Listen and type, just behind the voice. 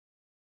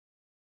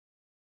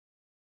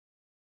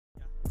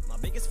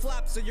biggest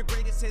flops are your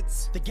greatest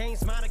hits. The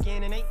game's mine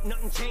again and ain't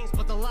nothing changed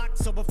but the lock.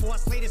 So before I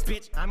slay this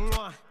bitch, I'm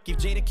gonna give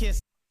Jade a kiss.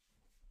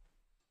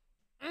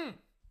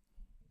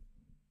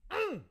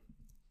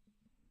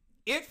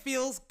 It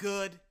feels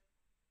good.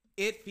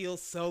 It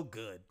feels so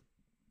good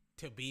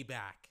to be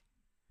back.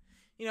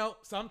 You know,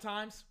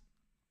 sometimes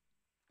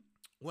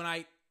when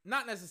I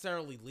not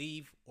necessarily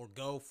leave or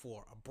go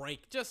for a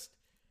break, just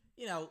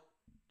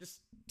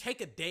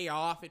take a day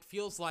off, it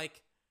feels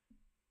like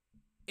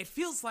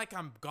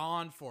I'm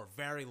gone for a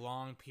very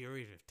long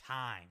period of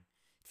time.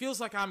 It feels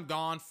like I'm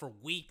gone for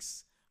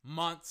weeks,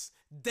 months,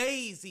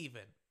 days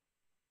even.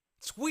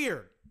 It's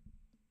weird.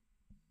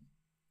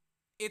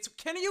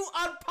 Can you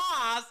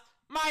unpause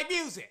my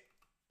music?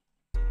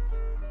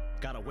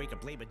 Gotta wake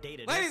up Labor Day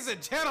today. Ladies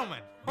and gentlemen,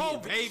 oh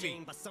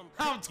baby,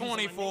 I'm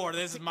 24.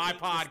 This is my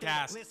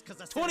podcast.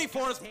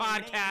 24's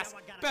podcast,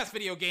 best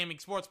video gaming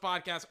sports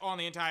podcast on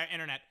the entire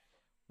internet.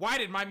 Why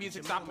did my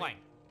music stop playing?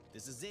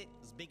 This is it,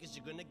 as big as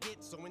you're gonna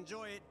get, so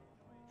enjoy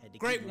it.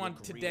 Great one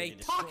today,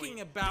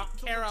 talking about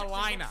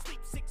Carolina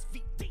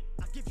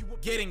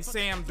getting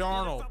Sam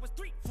Darnold.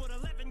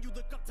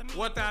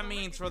 What that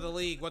means for the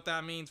league, what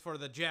that means for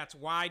the Jets.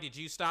 Why did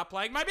you stop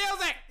playing my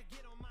music?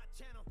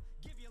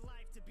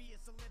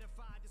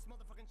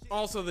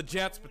 Also, the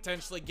Jets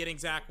potentially getting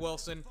Zach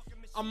Wilson.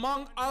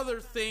 Among other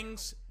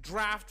things,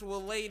 draft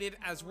related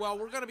as well.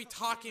 We're going to be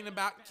talking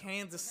about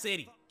Kansas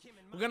City.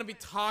 We're going to be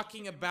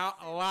talking about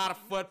a lot of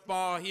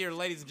football here,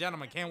 ladies and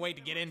gentlemen. Can't wait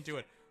to get into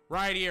it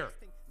right here.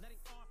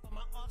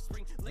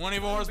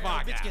 24's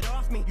podcast. Get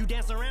off me. You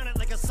dance around it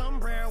like a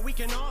sombrero. We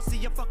can all see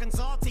you're fucking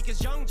salty,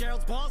 cause young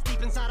Gerald's balls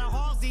deep inside a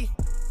Halsey.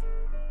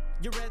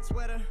 Your red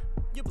sweater,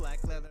 your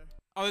black leather.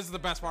 Oh, this is the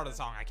best part of the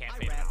song. I can't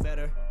fade it rap out.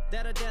 Better.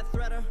 That a death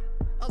threater,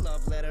 a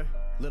love letter.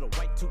 Little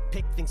white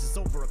toothpick thinks it's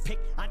over a pick.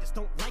 I just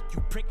don't like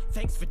you, prick.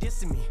 Thanks for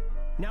dissing me.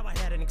 Now I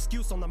had an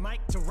excuse on the mic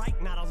to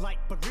write, not a light.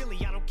 But really,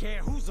 I don't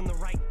care who's on the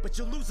right. But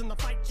you're losing the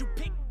fight you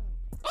pick.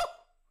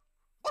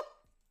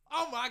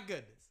 Oh my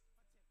goodness.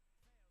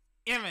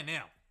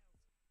 Eminem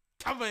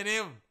coming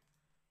in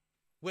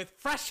with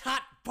fresh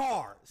hot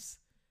bars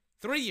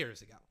 3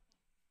 years ago.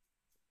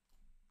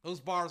 Those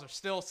bars are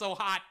still so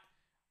hot.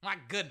 My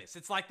goodness,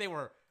 it's like they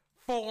were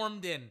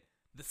formed in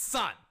the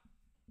sun.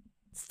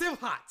 Still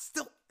hot,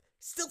 still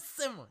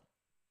simmering.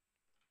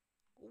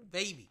 Oh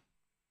baby.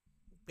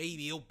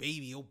 Baby, oh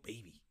baby, oh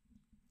baby.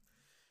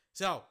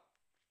 So,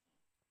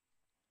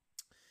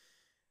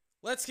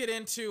 let's get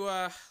into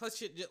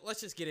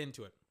let's just get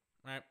into it,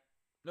 right?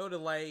 No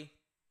delay,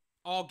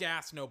 all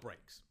gas, no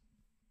brakes.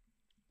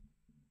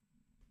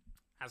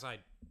 As I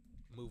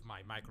move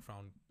my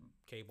microphone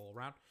cable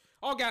around,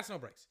 all gas, no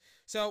brakes.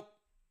 So,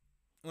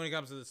 when it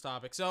comes to this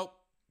topic, so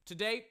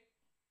today,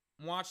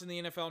 I'm watching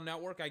the NFL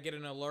Network, I get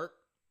an alert.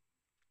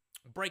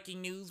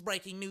 Breaking news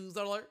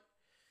alert.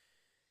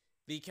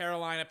 The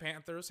Carolina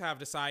Panthers have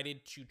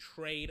decided to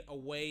trade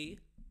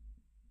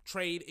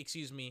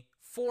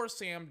for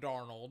Sam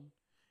Darnold.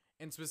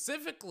 And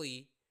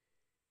specifically,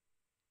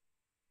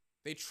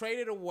 they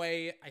traded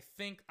away, I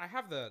think, I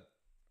have the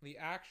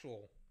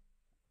actual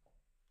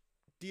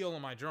deal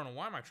in my journal.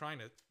 Why am I trying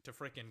to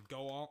freaking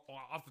go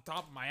off the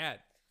top of my head?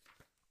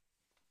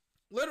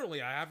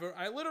 Literally, I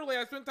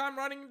spent time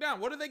writing them down.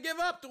 What did they give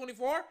up,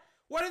 24?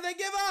 What did they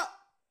give up?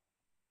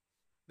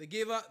 They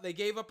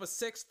gave up a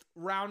 6th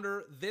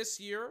rounder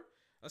this year,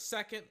 a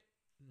 2nd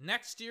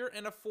next year,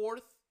 and a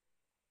 4th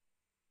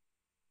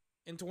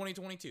in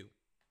 2022.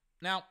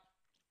 Now,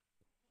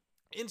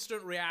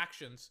 instant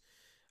reactions.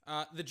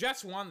 The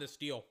Jets won this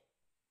deal.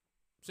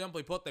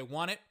 Simply put, they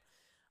won it.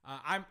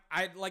 I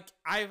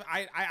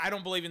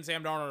don't believe in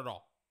Sam Darnold at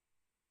all.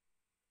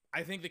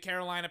 I think the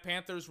Carolina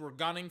Panthers were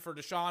gunning for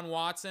Deshaun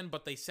Watson,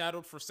 but they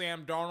settled for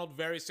Sam Darnold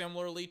very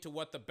similarly to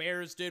what the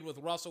Bears did with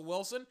Russell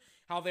Wilson,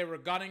 how they were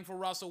gunning for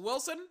Russell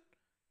Wilson,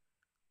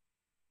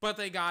 but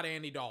they got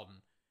Andy Dalton.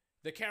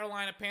 The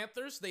Carolina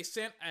Panthers, they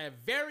sent a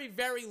very,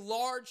 very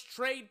large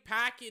trade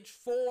package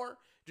for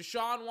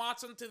Deshaun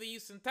Watson to the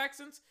Houston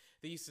Texans.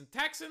 The Houston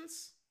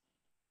Texans,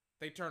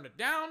 they turned it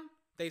down.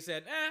 They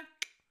said,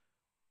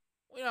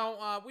 we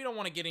don't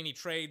want to get any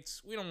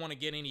trades. We don't want to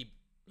get any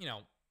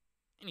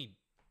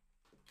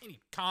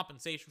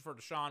compensation for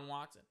Deshaun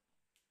Watson.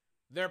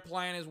 Their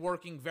plan is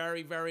working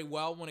very, very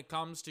well when it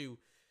comes to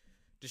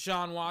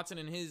Deshaun Watson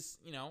and his,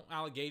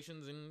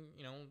 allegations and,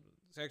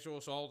 sexual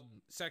assault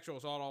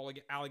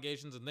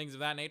allegations and things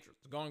of that nature.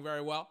 It's going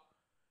very well.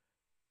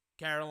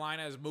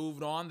 Carolina has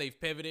moved on. They've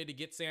pivoted to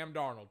get Sam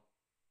Darnold.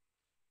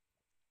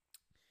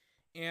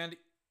 And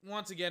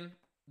once again,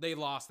 they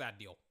lost that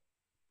deal.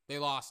 They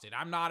lost it.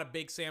 I'm not a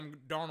big Sam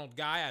Darnold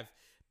guy. I've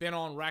been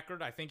on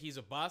record. I think he's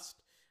a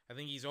bust. I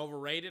think he's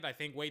overrated. I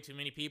think way too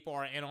many people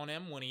are in on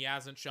him when he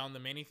hasn't shown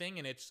them anything.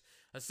 And it's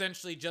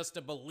essentially just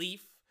a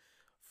belief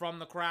from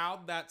the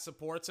crowd that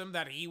supports him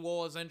that he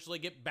will essentially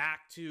get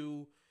back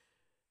to,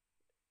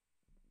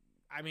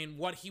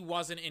 what he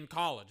wasn't in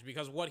college.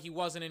 Because what he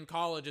wasn't in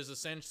college is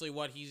essentially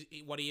what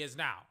he is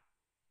now.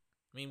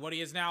 What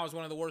he is now is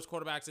one of the worst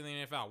quarterbacks in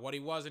the NFL. What he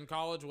was in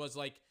college was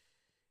like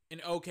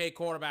an okay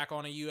quarterback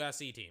on a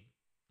USC team.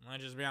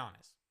 Let's just be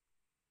honest.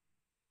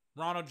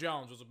 Ronald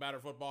Jones was a better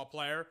football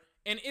player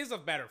and is a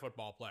better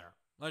football player.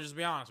 Let's just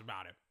be honest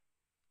about it.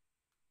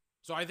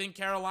 So I think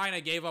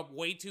Carolina gave up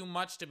way too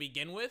much to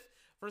begin with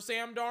for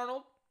Sam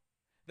Darnold.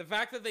 The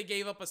fact that they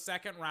gave up a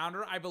second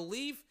rounder, I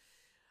believe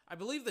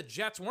the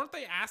Jets, weren't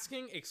they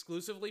asking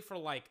exclusively for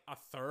like a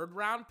third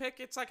round pick?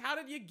 It's like, how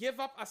did you give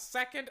up a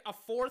second, a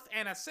fourth,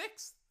 and a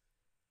sixth?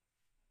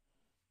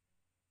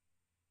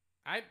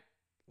 I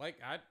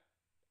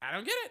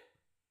don't get it.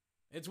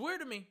 It's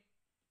weird to me.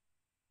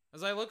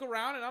 As I look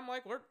around and I'm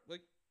like,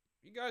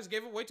 you guys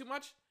gave away too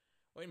much.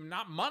 Well,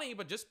 not money,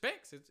 but just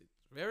picks. It's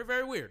very,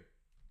 very weird.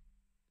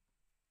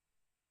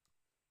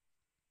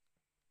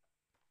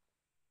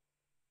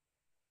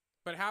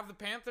 But have the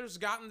Panthers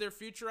gotten their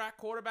future at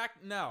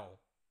quarterback? No.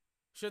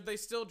 Should they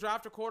still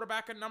draft a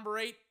quarterback at number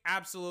 8?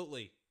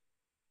 Absolutely.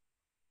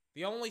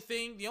 The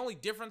only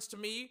difference to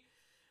me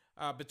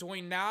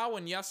between now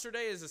and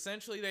yesterday is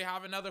essentially they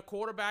have another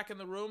quarterback in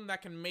the room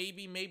that can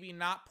maybe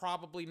not,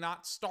 probably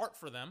not start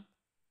for them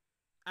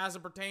as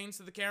it pertains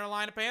to the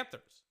Carolina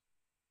Panthers.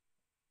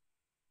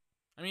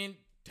 I mean,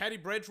 Teddy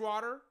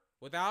Bridgewater,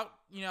 without,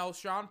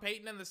 Sean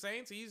Payton and the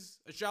Saints, he's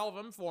a shell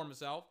of his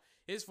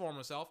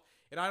former self.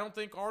 And I don't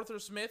think Arthur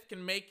Smith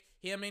can make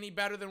him any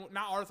better than,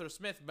 not Arthur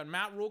Smith, but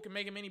Matt Rule can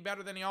make him any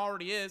better than he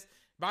already is.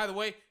 By the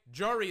way,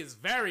 jury is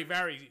very,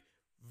 very,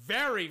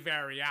 very,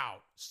 very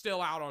out.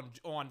 Still out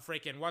on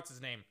freaking, what's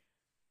his name?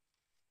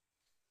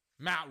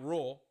 Matt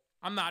Rule.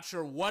 I'm not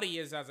sure what he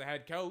is as a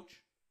head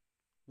coach.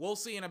 We'll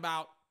see in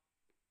about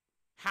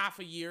half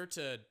a year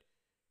to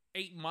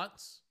 8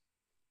 months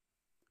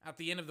at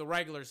the end of the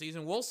regular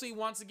season. We'll see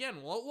once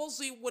again. We'll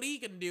see what he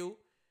can do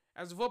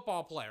as a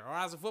football player or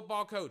as a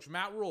football coach,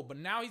 Matt Rule. But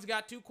now he's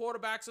got 2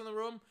 quarterbacks in the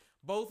room.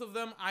 Both of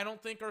them I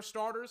don't think are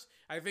starters.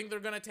 I think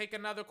they're going to take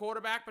another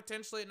quarterback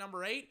potentially at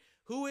number 8.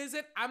 Who is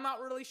it? I'm not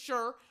really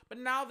sure. But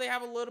now they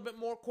have a little bit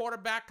more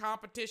quarterback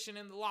competition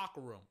in the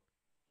locker room,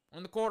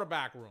 in the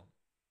quarterback room.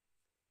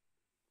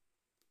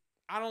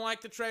 I don't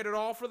like to trade it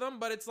all for them,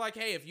 but it's like,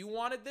 hey, if you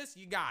wanted this,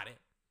 you got it.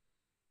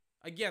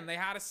 Again, they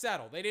had to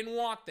settle. They didn't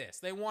want this.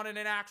 They wanted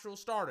an actual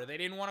starter. They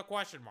didn't want a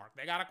question mark.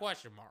 They got a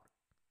question mark.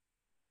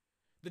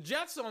 The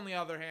Jets, on the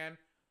other hand,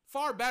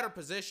 far better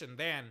position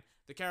than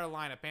the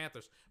Carolina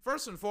Panthers.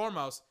 First and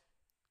foremost,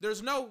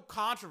 there's no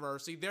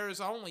controversy. There is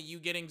only you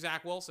getting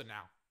Zach Wilson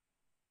now.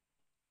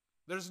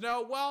 There's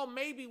no, well,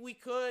 maybe we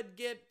could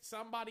get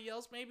somebody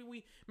else. Maybe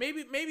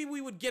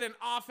we would get an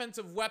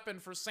offensive weapon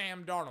for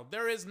Sam Darnold.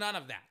 There is none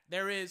of that.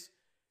 There is,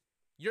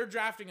 you're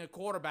drafting a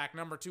quarterback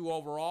number 2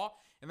 overall,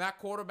 and that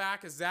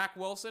quarterback is Zach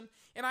Wilson.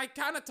 And I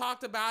kind of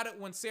talked about it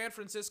when San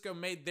Francisco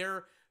made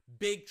their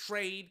big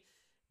trade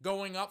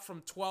going up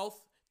from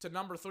 12th to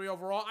number 3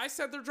 overall. I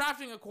said they're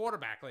drafting a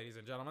quarterback, ladies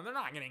and gentlemen. They're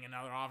not getting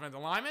another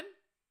offensive lineman.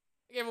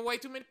 They gave away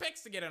too many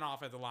picks to get an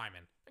offensive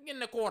lineman. They're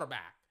getting a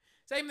quarterback.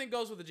 Same thing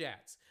goes with the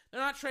Jets. They're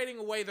not trading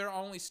away their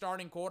only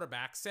starting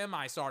quarterback,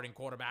 semi-starting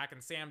quarterback,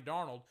 and Sam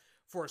Darnold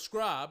for a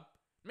scrub.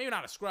 Maybe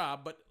not a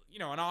scrub, but,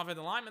 an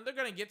offensive lineman. They're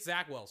going to get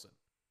Zach Wilson.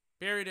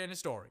 Period, end of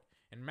story.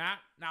 And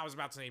I was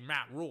about to say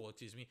Matt Rule,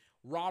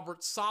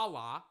 Robert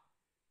Saleh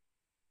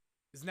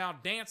is now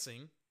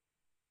dancing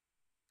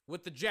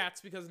with the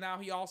Jets because now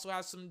he also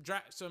has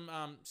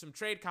some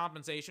trade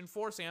compensation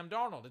for Sam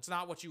Darnold. It's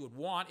not what you would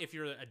want if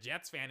you're a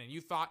Jets fan and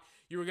you thought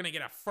you were going to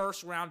get a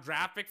first-round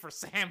draft pick for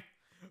Sam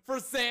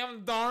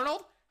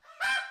Darnold.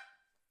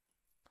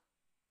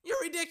 You're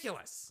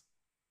ridiculous.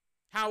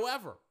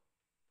 However,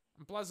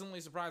 I'm pleasantly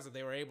surprised that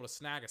they were able to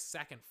snag a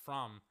second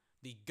from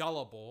the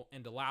gullible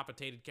and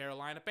dilapidated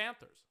Carolina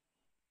Panthers.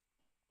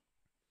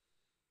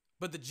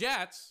 But the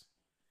Jets,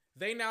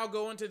 they now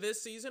go into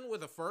this season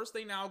with a first.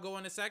 They now go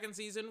into second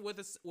season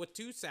with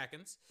 2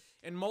 seconds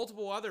and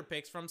multiple other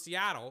picks from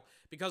Seattle.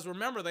 Because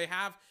remember, they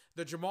have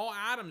the Jamal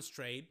Adams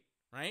trade,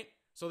 right?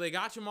 So they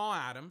got Jamal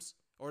Adams,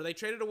 or they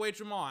traded away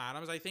Jamal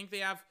Adams. I think they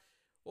have,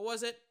 what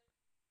was it?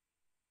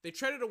 They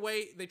traded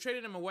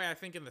him away, I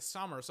think, in the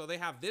summer. So they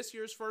have this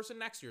year's first and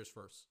next year's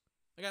first.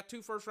 They got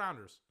 2 first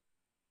rounders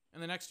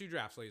in the next 2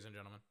 drafts, ladies and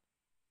gentlemen.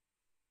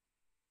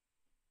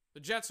 The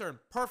Jets are in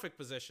perfect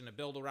position to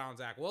build around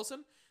Zach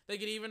Wilson. They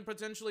could even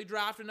potentially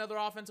draft another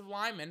offensive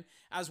lineman,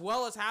 as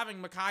well as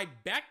having Mekhi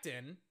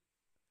Becton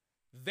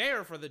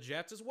there for the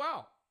Jets as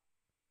well.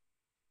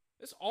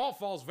 This all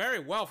falls very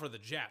well for the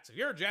Jets. If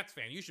you're a Jets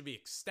fan, you should be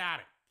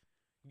ecstatic.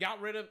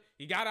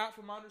 You got out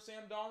from under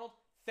Sam Darnold.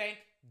 Thank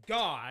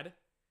God.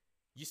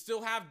 You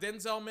still have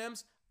Denzel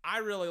Mims. I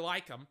really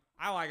like him.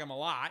 I like him a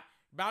lot.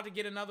 About to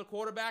get another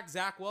quarterback,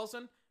 Zach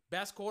Wilson.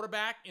 Best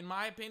quarterback, in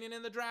my opinion,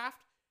 in the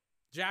draft.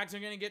 Jags are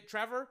going to get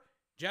Trevor.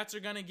 Jets are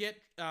going to get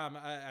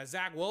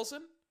Zach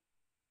Wilson.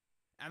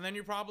 And then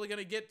you're probably going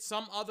to get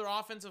some other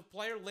offensive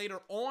player later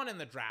on in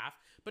the draft.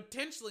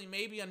 Potentially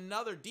maybe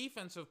another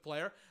defensive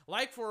player.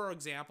 Like, for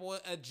example,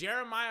 a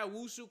Jeremiah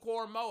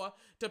Owusu-Koramoah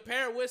to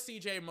pair with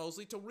C.J.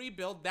 Mosley to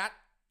rebuild that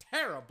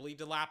terribly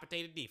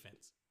dilapidated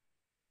defense.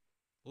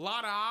 A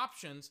lot of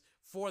options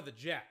for the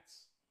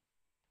Jets.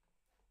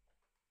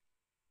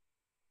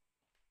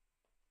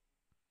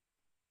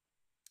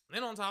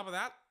 Then on top of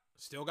that,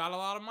 still got a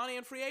lot of money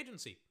in free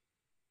agency.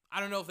 I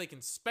don't know if they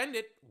can spend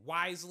it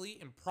wisely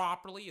and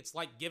properly. It's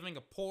like giving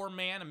a poor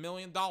man $1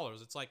 million.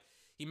 It's like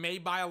he may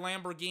buy a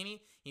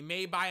Lamborghini, he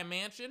may buy a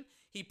mansion,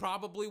 he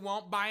probably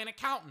won't buy an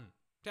accountant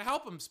to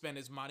help him spend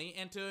his money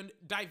and to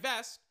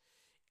divest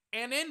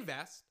and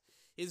invest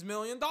his $1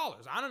 million.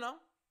 I don't know.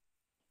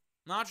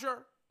 Not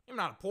sure. I'm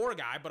not a poor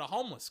guy, but a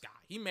homeless guy.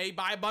 He may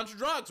buy a bunch of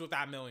drugs with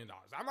that $1 million.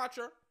 I'm not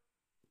sure.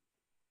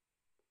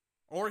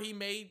 Or he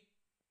may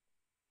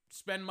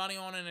spend money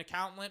on an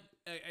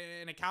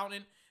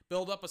accountant,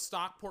 build up a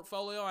stock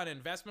portfolio, an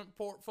investment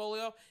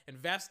portfolio,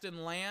 invest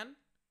in land,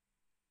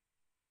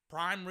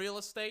 prime real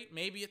estate.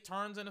 Maybe it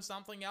turns into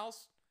something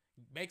else,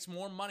 makes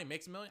more money,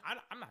 makes $1 million.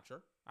 I'm not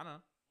sure. I don't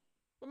know.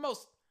 But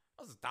most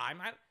of the time,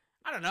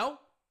 I don't know.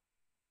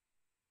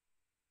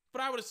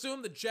 But I would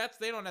assume the Jets,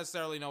 they don't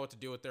necessarily know what to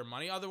do with their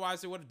money.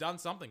 Otherwise, they would have done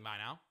something by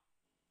now.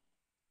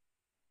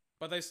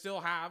 But they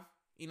still have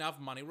enough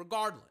money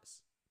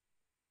regardless.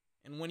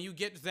 And when you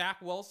get Zach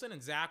Wilson,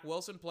 and Zach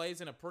Wilson plays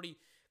in a pretty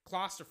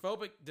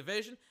claustrophobic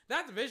division,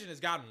 that division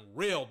has gotten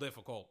real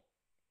difficult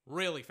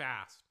really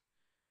fast.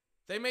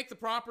 They make the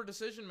proper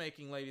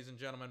decision-making, ladies and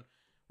gentlemen.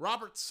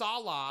 Robert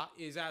Saleh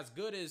is as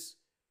good as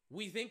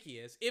we think he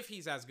is, if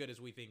he's as good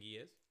as we think he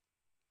is.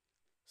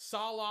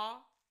 Saleh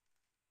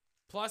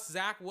plus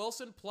Zach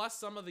Wilson, plus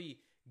some of the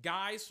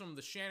guys from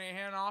the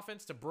Shanahan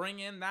offense to bring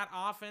in that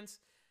offense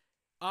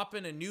up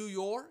into New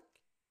York,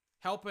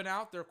 helping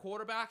out their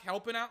quarterback,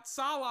 helping out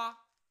Saleh.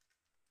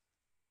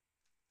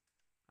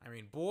 I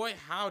mean, boy,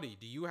 howdy,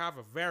 do you have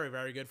a very,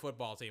 very good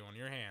football team on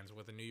your hands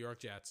with the New York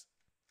Jets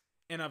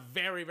in a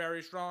very,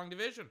 very strong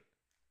division.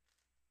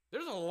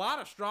 There's a lot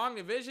of strong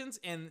divisions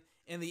in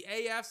the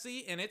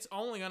AFC, and it's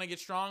only going to get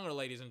stronger,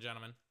 ladies and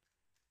gentlemen.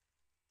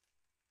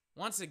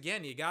 Once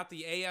again, you got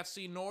the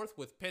AFC North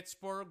with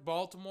Pittsburgh,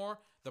 Baltimore,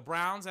 the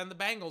Browns, and the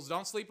Bengals.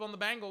 Don't sleep on the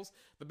Bengals.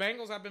 The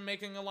Bengals have been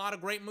making a lot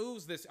of great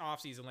moves this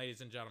offseason,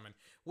 ladies and gentlemen.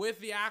 With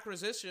the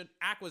acquisition,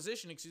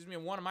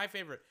 of one of my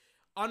favorite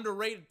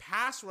underrated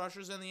pass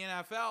rushers in the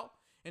NFL,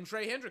 and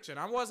Trey Hendrickson.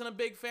 I wasn't a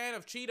big fan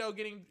of Cheeto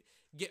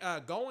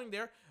going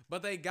there,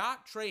 but they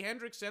got Trey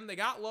Hendrickson, they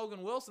got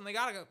Logan Wilson, they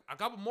got a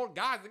couple more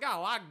guys. They got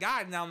a lot of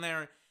guys down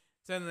there in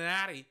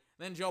Cincinnati.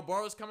 Then Joe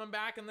Burrow's coming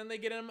back, and then they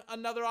get him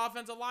another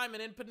offensive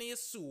lineman in Penei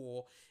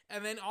Sewell.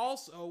 And then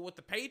also with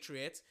the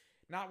Patriots,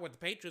 not with the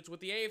Patriots,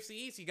 with the AFC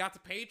East, you got the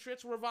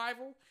Patriots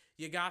revival.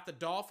 You got the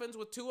Dolphins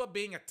with Tua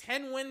being a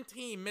 10-win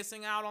team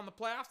missing out on the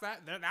playoffs.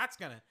 That's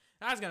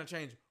gonna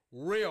change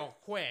real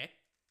quick.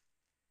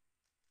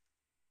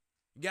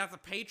 You got the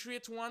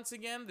Patriots once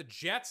again, the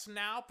Jets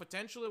now,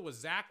 potentially with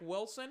Zach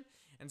Wilson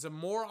and some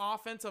more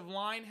offensive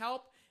line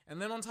help.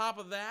 And then on top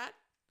of that,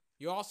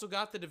 you also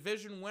got the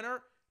division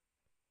winner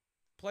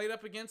played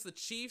up against the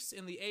Chiefs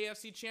in the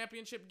AFC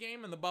Championship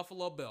game and the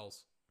Buffalo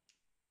Bills.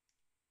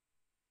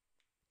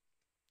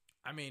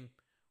 I mean,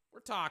 we're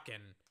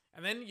talking.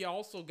 And then you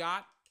also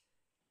got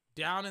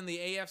down in the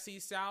AFC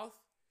South,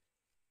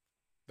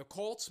 the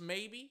Colts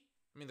maybe.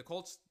 I mean, the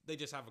Colts, they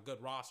just have a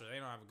good roster. They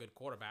don't have a good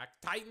quarterback.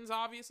 Titans,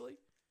 obviously.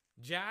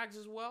 Jags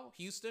as well.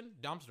 Houston,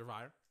 dumpster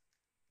fire.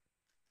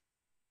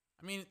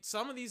 I mean,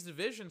 some of these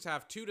divisions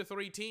have 2 to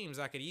 3 teams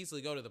that could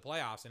easily go to the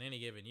playoffs in any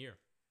given year.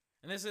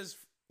 And this is,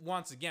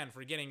 once again,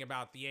 forgetting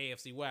about the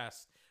AFC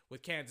West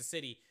with Kansas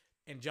City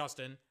and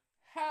Justin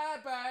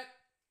Herbert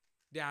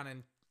down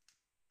in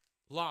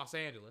Los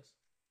Angeles.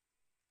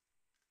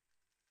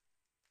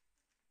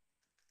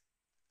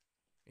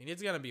 I mean,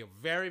 it's going to be a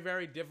very,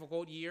 very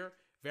difficult year.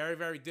 Very,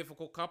 very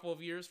difficult couple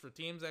of years for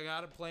teams that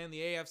got to play in the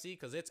AFC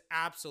because it's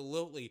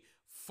absolutely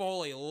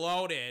fully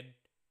loaded.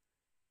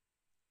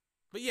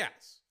 But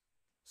yes,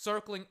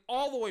 circling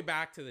all the way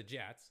back to the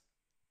Jets.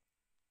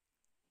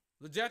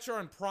 The Jets are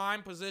in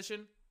prime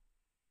position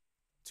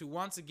to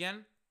once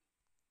again,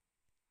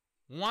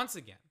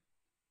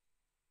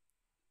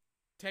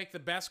 take the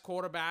best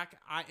quarterback,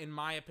 in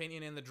my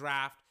opinion, in the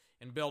draft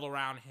and build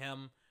around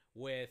him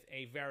with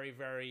a very,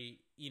 very,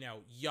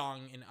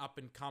 young and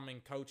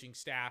up-and-coming coaching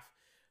staff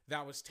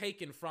that was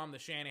taken from the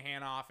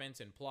Shanahan offense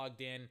and plugged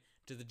in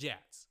to the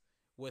Jets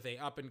with a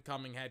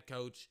up-and-coming head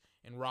coach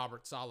in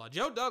Robert Saleh.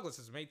 Joe Douglas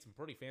has made some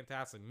pretty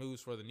fantastic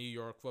moves for the New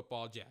York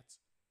Football Jets.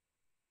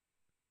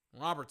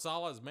 Robert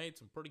Saleh has made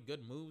some pretty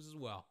good moves as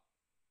well.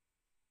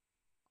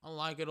 I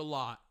like it a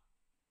lot.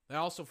 I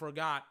also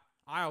forgot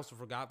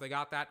they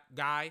got that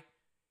guy,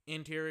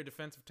 interior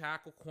defensive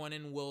tackle,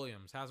 Quinnen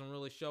Williams. Hasn't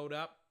really showed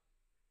up.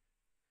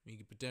 He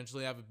could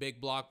potentially have a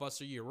big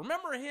blockbuster year.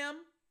 Remember him?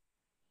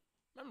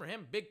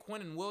 Big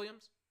Quinnen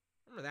Williams?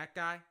 Remember that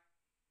guy?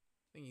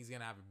 I think he's going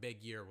to have a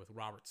big year with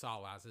Robert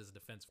Saleh as his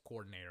defensive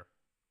coordinator.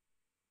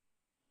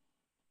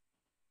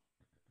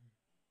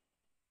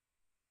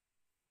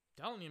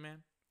 Telling you,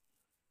 man.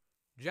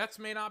 Jets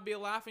may not be a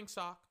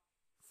laughingstock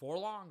for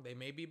long. They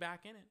may be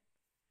back in it.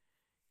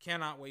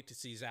 Cannot wait to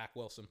see Zach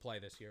Wilson play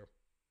this year.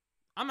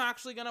 I'm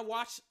actually going to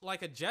watch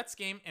like a Jets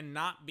game and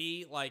not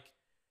be like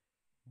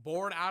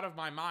bored out of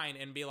my mind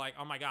and be like,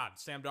 oh my God,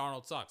 Sam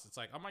Darnold sucks. It's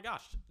like, oh my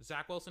gosh,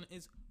 Zach Wilson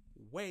is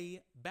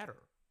way better.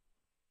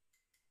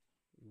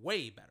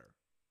 way better.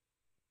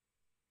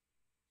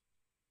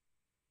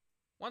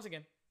 Once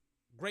again,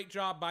 great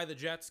job by the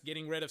Jets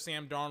getting rid of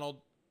Sam Darnold,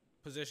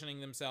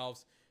 positioning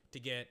themselves to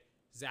get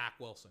Zach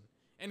Wilson.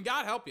 And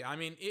God help you. I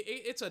mean,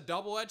 it's a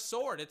double-edged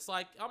sword. It's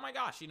like, oh my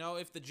gosh,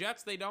 if the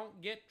Jets, they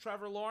don't get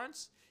Trevor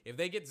Lawrence, if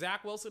they get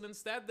Zach Wilson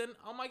instead, then,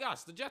 oh my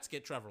gosh, the Jets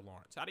get Trevor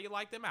Lawrence. How do you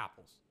like them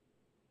apples?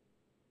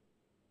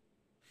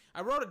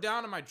 I wrote it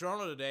down in my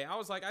journal today. I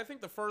was like, I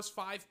think the first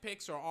 5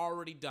 picks are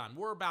already done.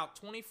 We're about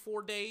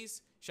 24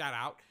 days. Shout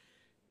out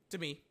to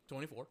me,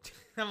 24.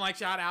 I'm like,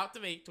 shout out to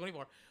me,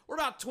 24. We're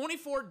about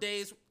 24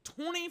 days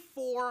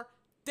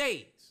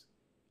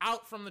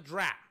out from the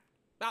draft.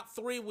 About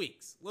 3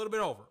 weeks, a little bit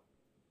over.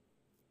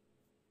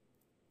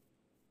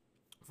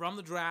 From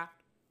the draft,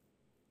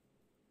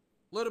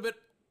 a little bit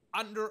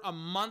under a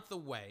month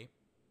away,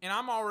 and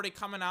I'm already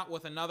coming out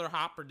with another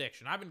hot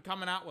prediction. I've been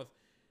coming out with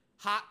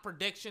hot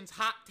predictions,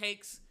 hot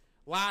takes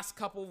last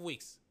couple of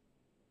weeks.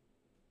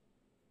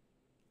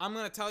 I'm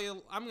going to tell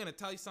you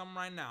something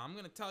right now. I'm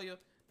going to tell you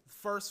the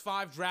first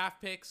 5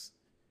 draft picks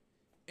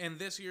in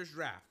this year's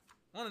draft.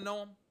 Want to know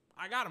them?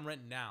 I got them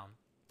written down.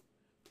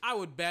 I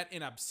would bet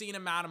an obscene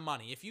amount of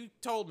money. If you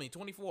told me,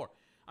 24,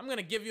 I'm going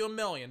to give you $1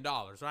 million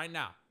right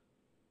now.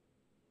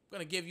 I'm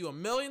going to give you $1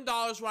 million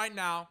right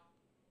now.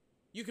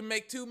 You can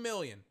make $2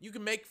 million. You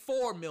can make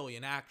 $4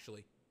 million,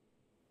 actually.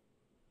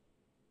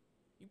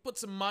 You put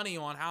some money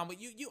on how much.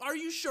 Are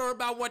you sure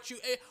about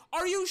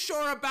are you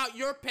sure about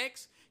your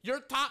picks?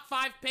 Your top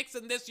 5 picks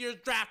in this year's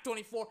draft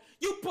 24?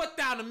 You put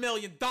down $1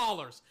 million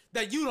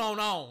that you don't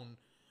own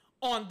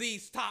on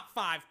these top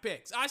 5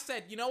 picks. I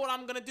said, you know what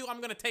I'm going to do? I'm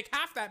going to take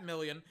half that $1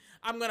 million.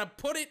 I'm going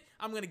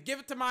to give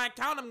it to my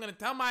account. I'm going to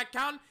tell my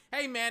accountant,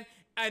 hey man,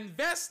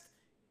 invest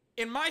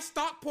in my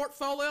stock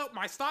portfolio.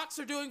 My stocks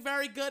are doing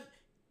very good.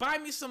 Buy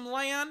me some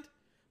land.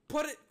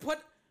 Put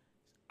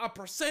a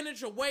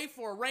percentage away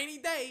for a rainy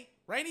day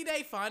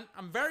fund.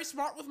 I'm very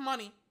smart with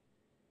money.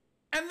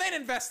 And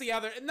then bet the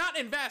other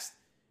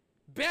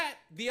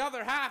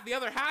half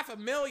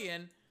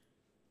 $500,000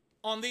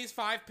 on these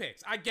 5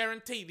 picks. I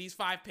guarantee these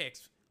 5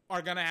 picks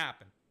are going to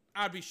happen.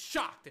 I'd be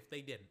shocked if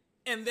they didn't.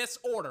 In this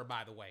order,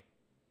 by the way.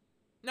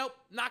 Nope,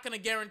 not going to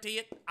guarantee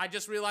it. I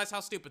just realized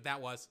how stupid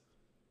that was.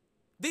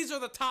 These are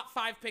the top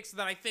 5 picks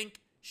that I think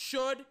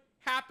should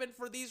happen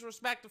for these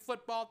respective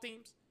football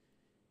teams.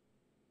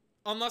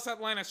 Unless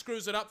Atlanta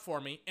screws it up for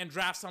me and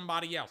drafts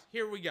somebody else.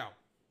 Here we go.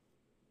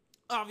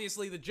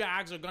 Obviously, the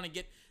Jags are going to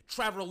get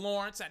Trevor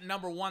Lawrence at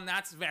number 1.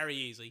 That's very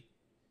easy.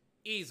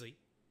 Easy.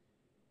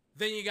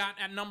 Then you got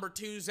at number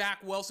 2, Zach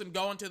Wilson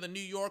going to the New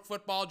York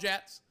Football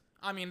Jets.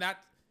 I mean,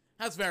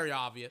 that's very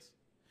obvious.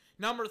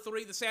 Number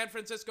 3, the San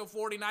Francisco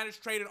 49ers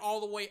traded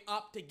all the way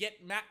up to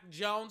get Mac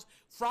Jones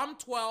from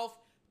 12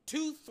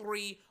 to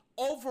 3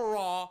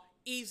 overall.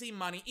 Easy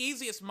money.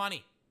 Easiest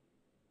money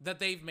that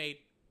they've made.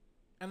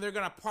 And they're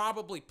going to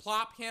probably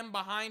plop him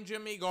behind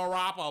Jimmy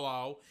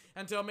Garoppolo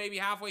until maybe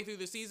halfway through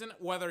the season,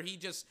 whether he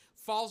just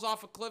falls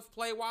off a cliff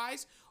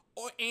play-wise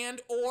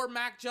or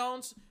Mac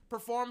Jones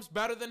performs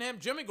better than him.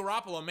 Jimmy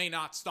Garoppolo may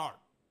not start.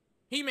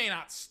 He may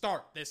not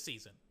start this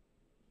season.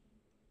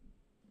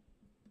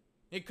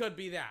 It could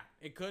be that.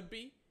 It could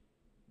be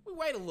we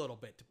wait a little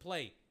bit to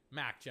play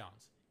Mac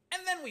Jones,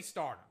 and then we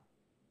start him.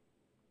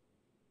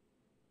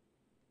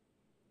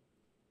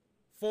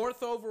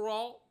 4th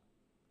overall.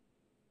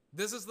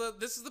 This is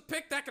the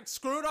pick that could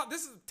screw it up.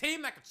 This is the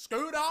team that could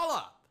screw it all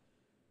up.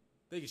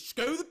 They can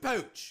screw the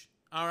pooch.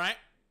 All right.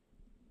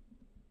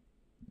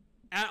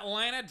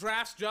 Atlanta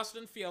drafts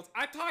Justin Fields.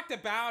 I talked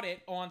about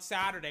it on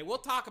Saturday. We'll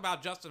talk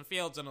about Justin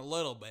Fields in a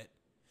little bit.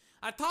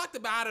 I talked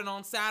about it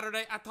on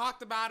Saturday. I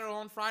talked about it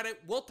on Friday.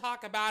 We'll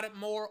talk about it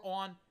more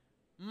on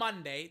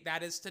Monday.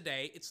 That is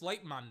today. It's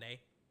late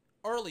Monday,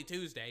 early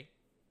Tuesday.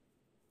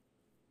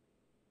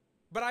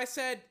 But I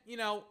said,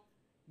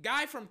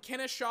 guy from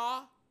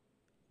Kennesaw,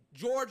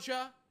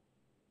 Georgia,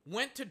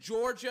 went to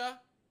Georgia,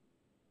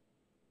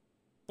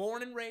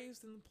 born and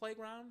raised in the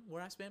playground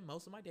where I spend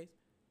most of my days.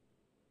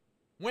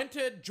 Went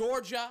to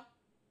Georgia,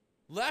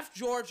 left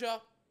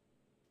Georgia,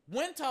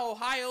 went to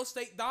Ohio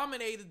State,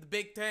 dominated the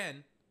Big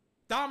Ten,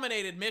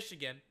 dominated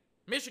Michigan.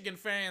 Michigan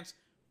fans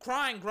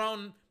crying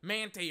grown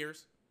man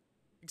tears,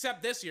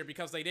 except this year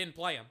because they didn't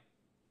play him.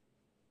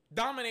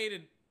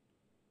 Dominated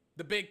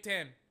the Big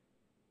Ten.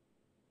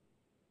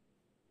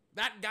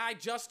 That guy,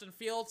 Justin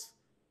Fields,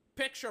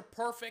 picture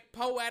perfect,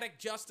 poetic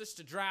justice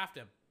to draft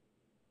him.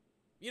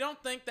 You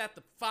don't think that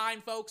the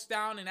fine folks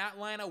down in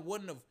Atlanta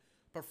wouldn't have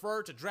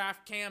preferred to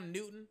draft Cam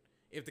Newton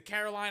if the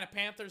Carolina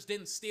Panthers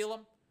didn't steal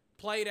him?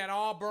 Played at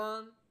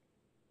Auburn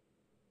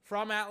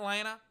from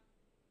Atlanta.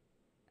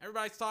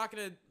 Everybody's talking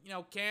to,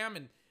 Cam,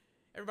 and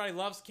everybody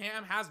loves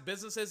Cam, has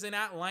businesses in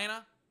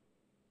Atlanta.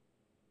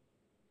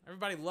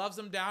 Everybody loves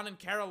him down in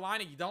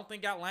Carolina. You don't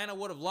think Atlanta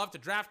would have loved to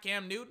draft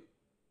Cam Newton?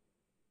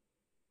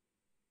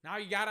 Now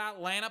you got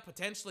Atlanta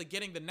potentially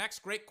getting the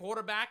next great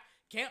quarterback.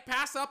 Can't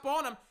pass up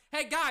on him.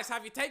 Hey, guys,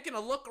 have you taken a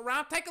look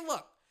around? Take a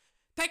look.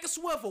 Take a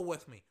swivel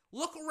with me.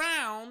 Look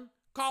around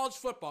college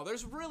football.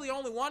 There's really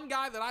only one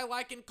guy that I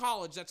like in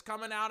college that's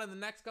coming out in the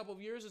next couple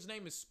of years. His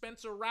name is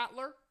Spencer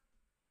Rattler.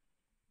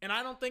 And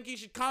I don't think he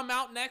should come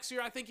out next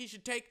year. I think he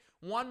should take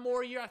one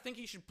more year. I think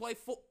he should play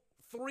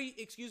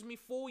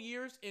full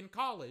years in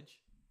college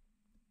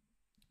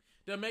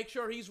to make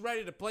sure he's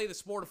ready to play the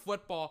sport of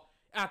football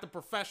at the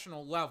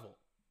professional level.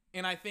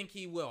 And I think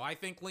he will. I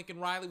think Lincoln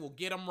Riley will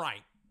get him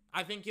right.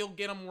 I think he'll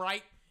get him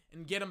right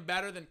and get him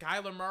better than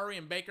Kyler Murray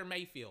and Baker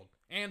Mayfield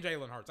and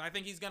Jalen Hurts. I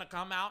think he's going to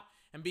come out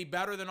and be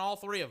better than all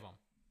three of them.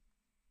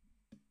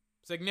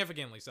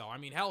 Significantly so. I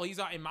mean, hell,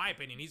 in my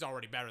opinion, he's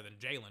already better than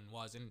Jalen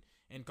was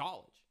in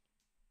college.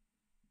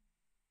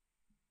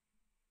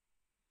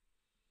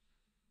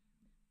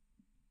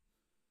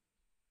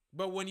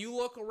 But when you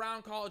look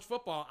around college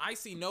football, I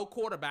see no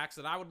quarterbacks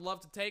that I would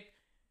love to take.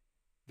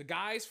 The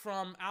guys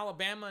from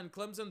Alabama and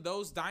Clemson,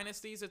 those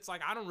dynasties, it's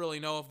like I don't really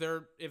know if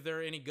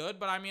they're any good.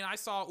 But I mean, I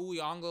saw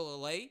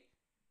Uiagalelei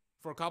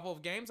for a couple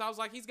of games. I was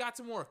like, he's got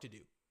some work to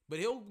do. But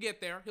he'll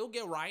get there. He'll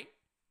get right.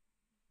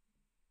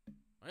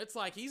 It's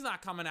like he's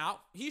not coming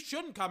out. He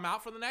shouldn't come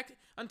out for the next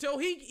until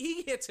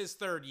he hits his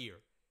third year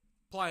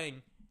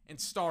playing and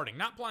starting.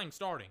 Not playing,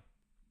 starting.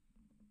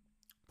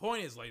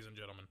 Point is, ladies and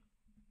gentlemen,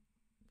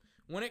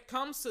 when it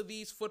comes to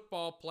these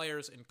football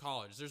players in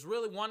college, there's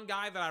really one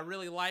guy that I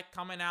really like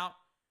coming out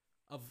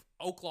of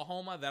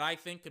Oklahoma that I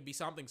think could be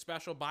something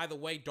special. By the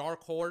way,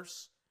 dark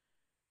horse,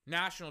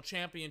 national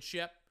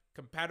championship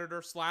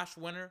competitor /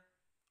 winner,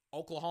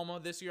 Oklahoma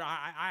this year.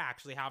 I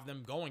actually have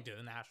them going to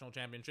the national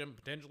championship and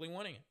potentially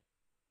winning it.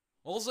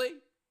 We'll see.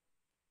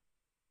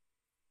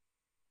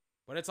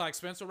 But it's like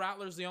Spencer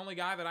Rattler's the only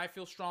guy that I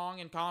feel strong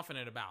and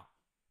confident about.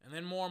 And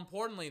then more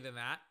importantly than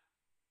that,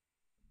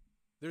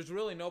 there's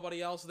really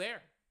nobody else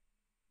there.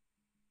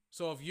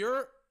 So if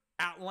you're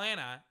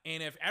Atlanta,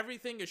 and if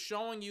everything is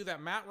showing you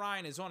that Matt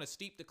Ryan is on a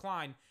steep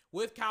decline,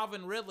 with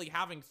Calvin Ridley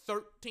having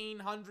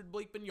 1,300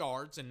 bleeping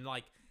yards and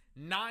like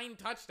 9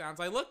 touchdowns,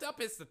 I looked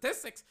up his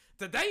statistics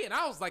today and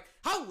I was like,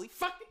 holy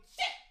fucking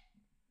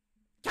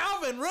shit!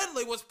 Calvin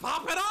Ridley was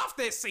popping off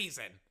this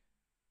season.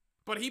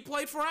 But he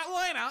played for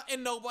Atlanta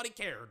and nobody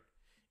cared.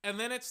 And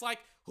then it's like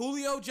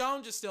Julio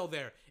Jones is still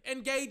there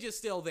and Gage is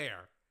still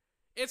there.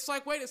 It's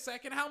like, wait a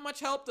second, how much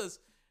help does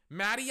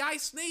Matty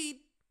Ice need?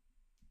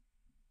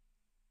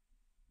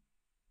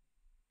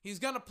 He's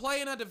going to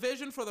play in a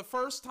division for the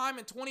first time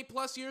in 20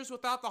 plus years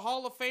without the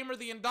Hall of Famer,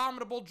 the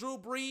indomitable Drew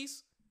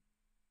Brees.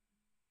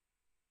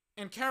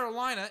 And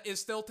Carolina is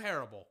still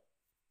terrible.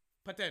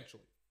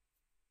 Potentially.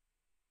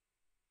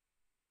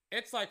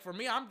 It's like, for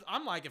me,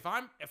 I'm like, if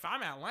I'm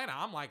Atlanta,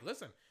 I'm like,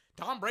 listen,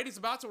 Tom Brady's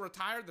about to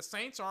retire. The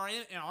Saints are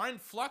in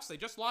flux. They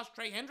just lost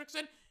Trey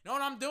Hendrickson. You know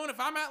what I'm doing if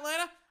I'm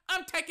Atlanta?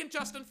 I'm taking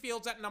Justin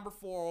Fields at number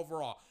 4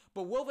 overall.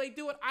 But will they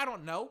do it? I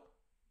don't know.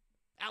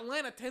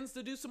 Atlanta tends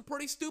to do some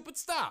pretty stupid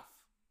stuff.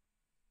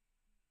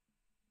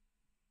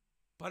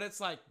 But it's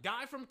like,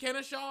 guy from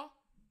Kennesaw,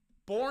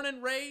 born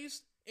and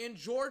raised in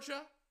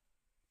Georgia,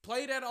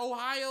 played at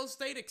Ohio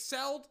State,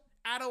 excelled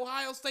at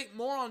Ohio State.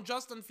 More on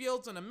Justin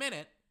Fields in a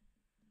minute.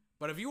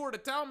 But if you were to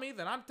tell me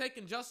that I'm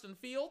taking Justin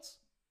Fields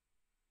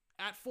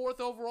at 4th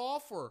overall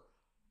for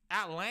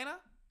Atlanta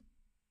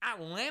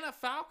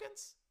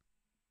Falcons,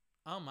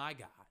 oh my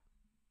God.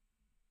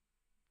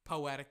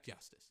 Poetic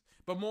justice.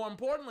 But more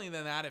importantly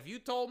than that, if you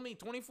told me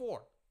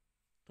 24,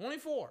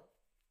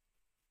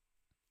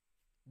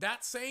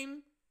 that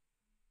same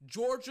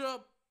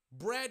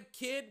Georgia-bred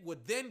kid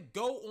would then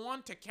go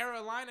on to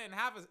Carolina and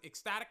have an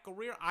ecstatic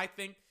career, I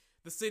think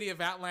the city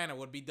of Atlanta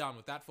would be done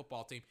with that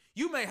football team.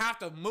 You may have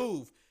to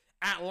move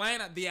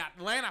the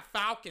Atlanta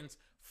Falcons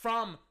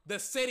from the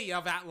city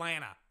of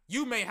Atlanta.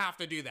 You may have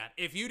to do that.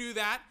 If you do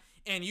that,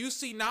 and you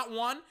see not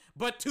one,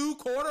 but 2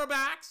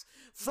 quarterbacks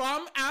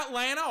from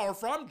Atlanta or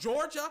from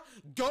Georgia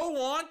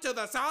go on to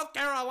the South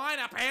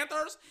Carolina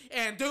Panthers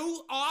and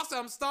do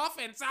awesome stuff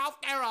in South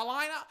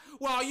Carolina,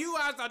 while you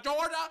as the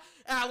Georgia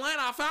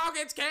Atlanta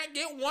Falcons can't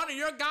get one of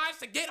your guys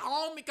to get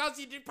home because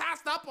you didn't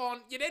pass up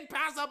on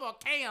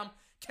Cam.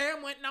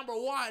 Cam went number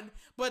 1,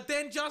 but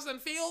then Justin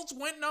Fields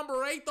went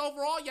number 8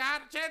 overall. You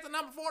had a chance at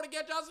number 4 to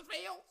get Justin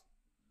Fields.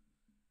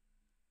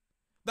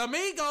 The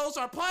Migos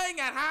are playing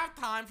at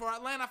halftime for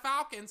Atlanta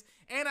Falcons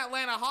and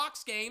Atlanta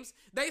Hawks games.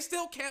 They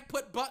still can't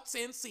put butts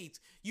in seats.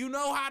 You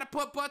know how to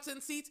put butts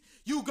in seats?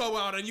 You go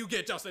out and you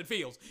get Justin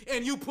Fields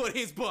and you put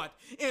his butt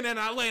in an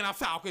Atlanta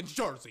Falcons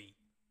jersey.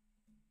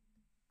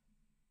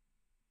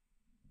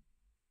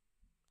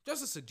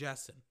 Just a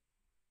suggestion.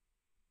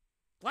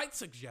 Light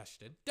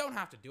suggestion. Don't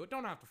have to do it.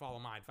 Don't have to follow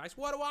my advice.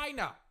 What do I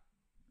know?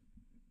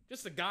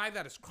 Just a guy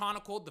that has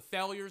chronicled the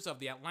failures of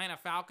the Atlanta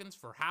Falcons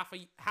for half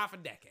a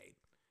decade.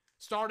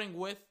 Starting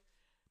with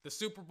the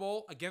Super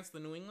Bowl against the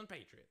New England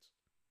Patriots.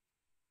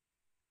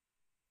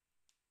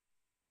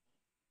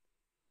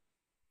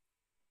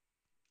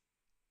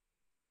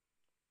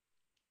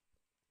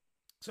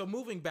 So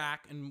going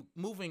back to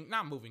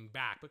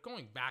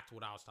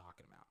what I was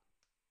talking about.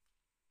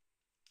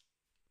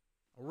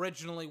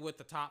 Originally with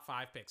the top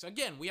 5 picks.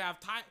 Again, we have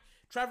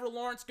Trevor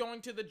Lawrence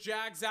going to the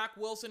Jags, Zach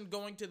Wilson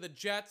going to the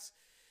Jets,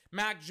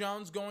 Mac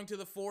Jones going to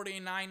the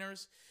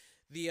 49ers.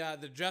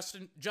 The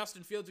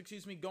Justin Fields,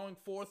 going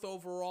 4th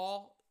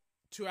overall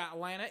to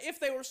Atlanta. If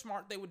they were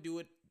smart, they would do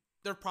it.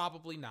 They're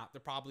probably not. They're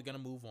probably going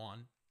to move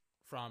on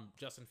from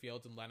Justin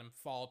Fields and let him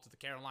fall to the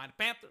Carolina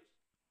Panthers.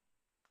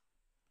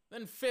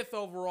 Then 5th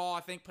overall,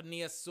 I think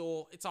Penei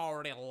Sewell. It's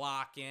already a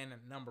lock in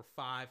at number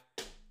 5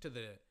 to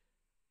the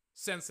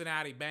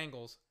Cincinnati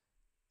Bengals.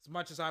 As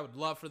much as I would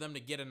love for them to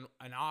get an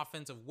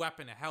offensive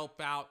weapon to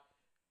help out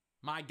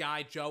my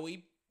guy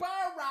Joey Burrow.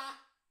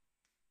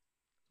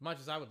 As much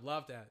as I would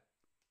love that.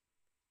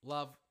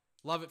 Love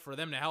it for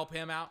them to help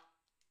him out.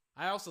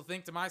 I also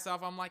think to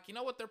myself, I'm like, you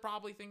know what they're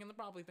probably thinking? They're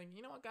probably thinking,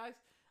 you know what, guys?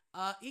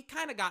 He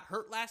kind of got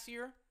hurt last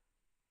year.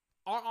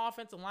 Our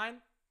offensive line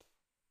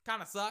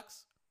kind of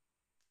sucks.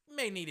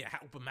 May need to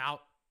help him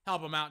out.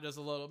 Help him out just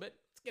a little bit.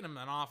 Let's get him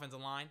an offensive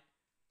line.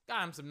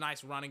 Got him some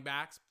nice running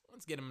backs.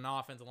 Let's get him an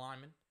offensive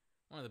lineman.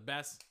 One of the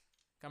best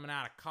coming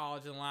out of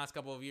college in the last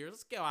couple of years.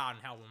 Let's go out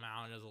and help him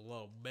out just a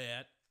little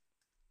bit.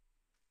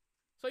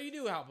 So you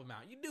do help him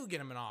out. You do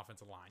get him an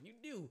offensive line. You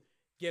do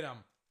get him,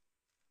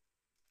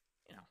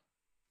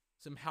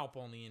 some help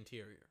on the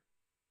interior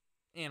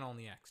and on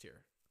the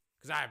exterior.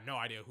 Because I have no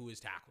idea who his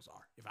tackles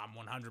are, if I'm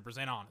 100%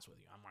 honest with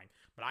you. I'm like,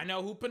 but I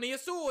know who Penei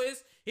Sewell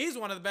is. He's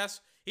one of the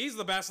best. He's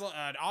the best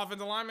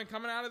offensive lineman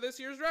coming out of this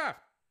year's draft.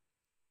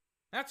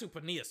 That's who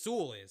Penei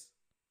Sewell is.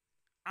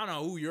 I don't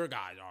know who your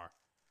guys are.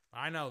 But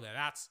I know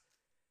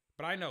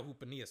but I know who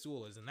Penei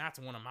Sewell is, and that's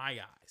one of my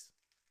guys.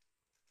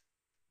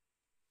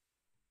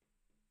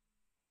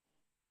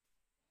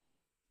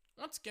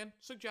 Once again,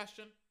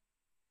 suggestion.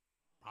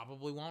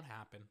 Probably won't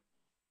happen.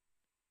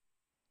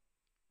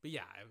 But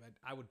yeah,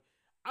 I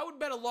would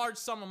bet a large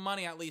sum of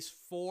money at least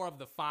 4 of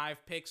the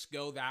 5 picks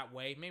go that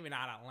way. Maybe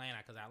not Atlanta,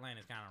 because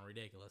Atlanta's kind of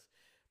ridiculous.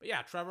 But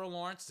yeah, Trevor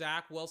Lawrence,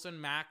 Zach Wilson,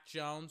 Mac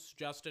Jones,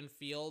 Justin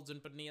Fields,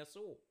 and Penei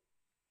Sewell.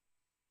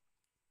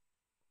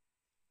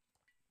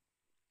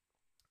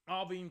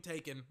 All being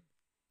taken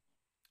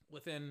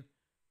within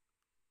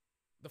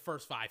the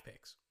first 5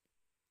 picks.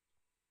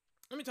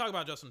 Let me talk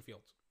about Justin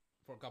Fields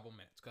for a couple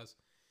minutes, because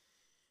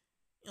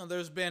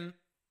there's been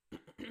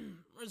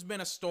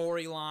a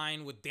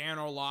storyline with Dan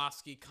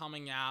Orlovsky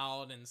coming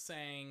out and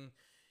saying,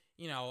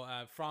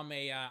 I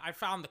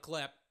found the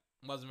clip.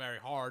 It wasn't very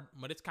hard,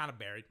 but it's kind of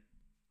buried.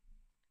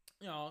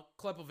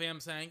 Clip of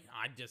him saying,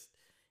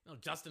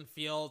 Justin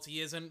Fields,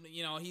 he isn't,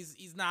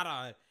 he's not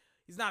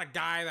a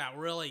guy that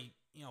really,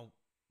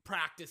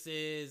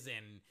 practices,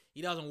 and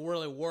he doesn't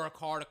really work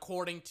hard,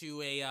 according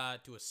to a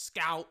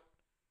scout.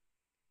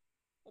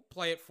 We'll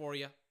play it for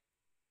you.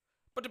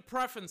 But to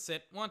preference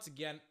it, once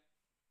again,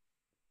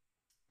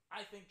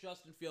 I think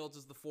Justin Fields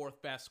is the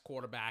 4th best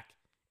quarterback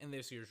in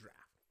this year's draft.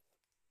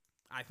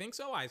 I think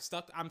so.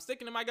 I'm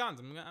sticking to my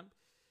guns. I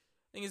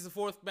think he's the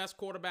 4th best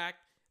quarterback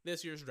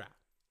this year's draft.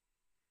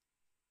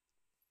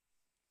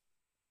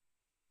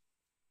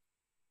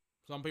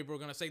 Some people are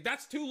going to say,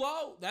 that's too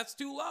low. That's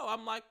too low.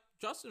 I'm like,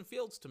 Justin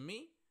Fields, to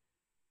me,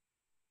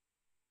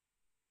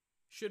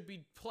 should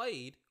be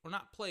played, or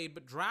not played,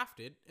 but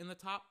drafted in the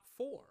top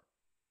 4.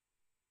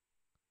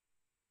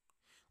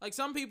 Like,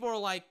 some people are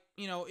like,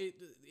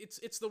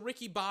 it's the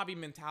Ricky Bobby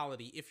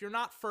mentality. If you're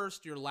not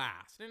first, you're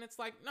last. And it's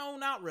like, no,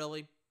 not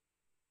really.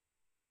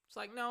 It's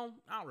like, no,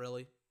 not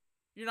really.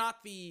 You're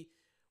not the...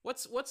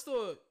 What's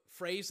the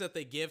phrase that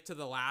they give to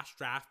the last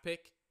draft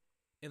pick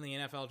in the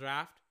NFL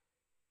draft?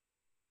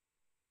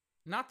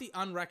 Not the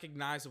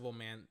unrecognizable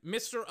man.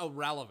 Mr.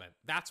 Irrelevant.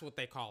 That's what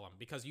they call him,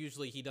 because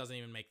usually he doesn't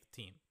even make the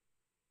team.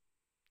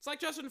 It's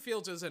like Justin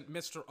Fields isn't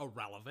Mr.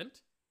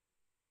 Irrelevant.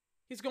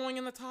 He's going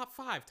in the top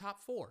 5,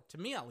 top 4. To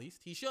me, at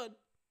least, he should.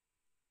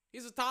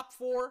 He's a top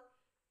 4,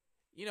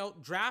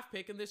 draft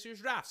pick in this year's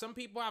draft. Some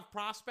people have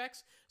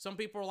prospects. Some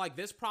people are like,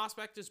 this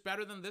prospect is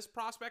better than this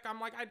prospect. I'm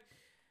like,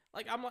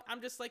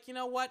 I'm just like, you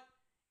know what?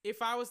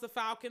 If I was the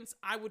Falcons,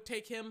 I would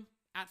take him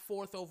at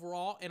 4th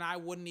overall, and I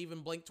wouldn't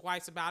even blink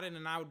twice about it,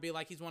 and I would be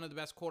like, he's one of the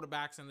best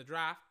quarterbacks in the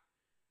draft.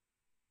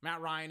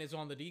 Matt Ryan is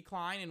on the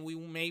decline, and we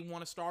may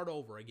want to start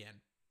over again.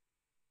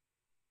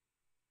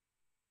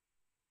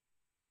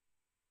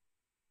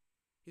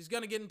 He's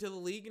going to get into the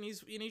league, and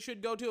he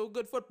should go to a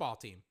good football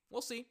team.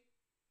 We'll see.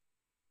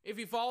 If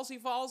he falls, he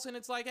falls, and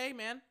it's like, hey,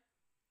 man,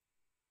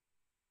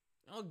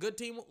 a good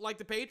team like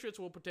the Patriots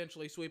will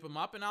potentially sweep him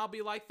up, and I'll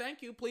be like,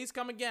 thank you, please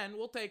come again.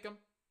 We'll take him.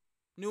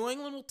 New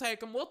England will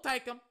take him. We'll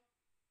take him.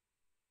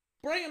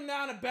 Bring him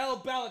down to Bill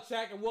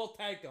Belichick, and we'll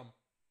take him.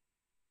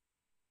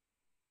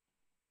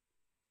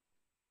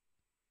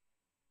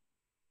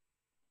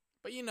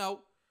 But,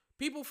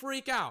 people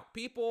freak out.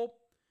 People...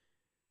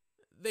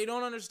 They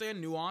don't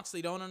understand nuance.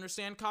 They don't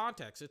understand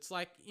context. It's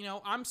like,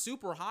 I'm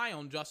super high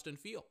on Justin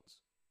Fields.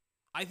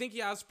 I think he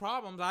has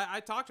problems. I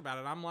talked about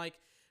it. I'm like,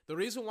 the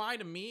reason why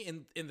to me,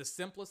 in the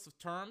simplest of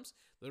terms,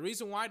 the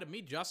reason why to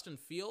me Justin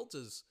Fields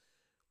is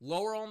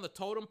lower on the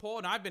totem pole,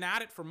 and I've been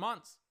at it for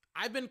months.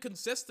 I've been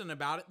consistent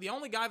about it. The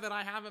only guy that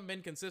I haven't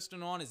been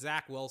consistent on is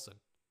Zach Wilson.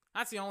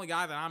 That's the only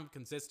guy that I'm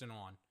consistent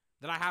on,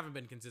 that I haven't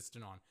been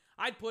consistent on.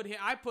 I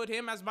put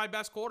him as my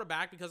best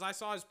quarterback because I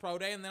saw his pro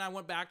day, and then I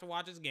went back to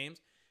watch his games.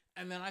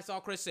 And then I saw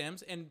Chris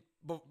Sims, and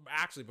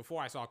actually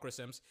before I saw Chris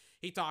Sims,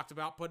 he talked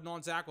about putting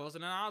on Zach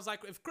Wilson, and I was like,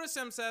 if Chris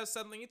Sims says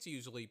something, it's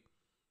usually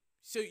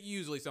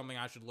something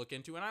I should look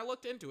into. And I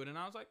looked into it, and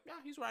I was like, yeah,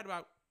 he's right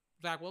about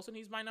Zach Wilson.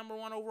 He's my number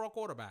 1 overall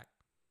quarterback.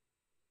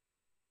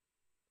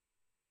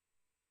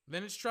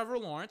 Then it's Trevor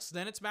Lawrence,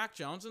 then it's Mac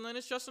Jones, and then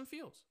it's Justin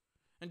Fields.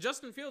 And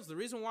Justin Fields, the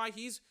reason why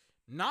he's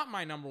not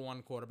my number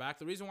 1 quarterback,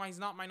 the reason why he's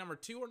not my number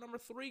 2 or number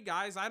 3,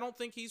 guys, I don't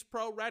think he's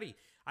pro ready.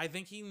 I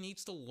think he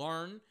needs to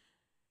learn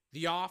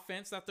the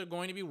offense that they're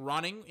going to be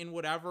running in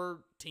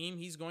whatever team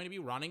he's going to be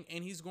running,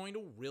 and he's going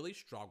to really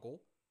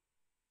struggle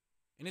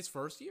in his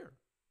first year.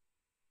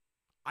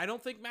 I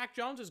don't think Mac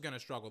Jones is going to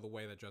struggle the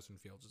way that Justin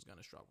Fields is going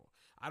to struggle.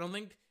 I don't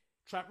think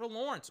Trevor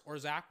Lawrence or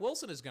Zach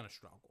Wilson is going to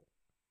struggle.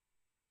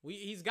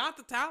 He's got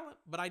the talent,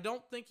 but I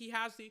don't think he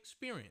has the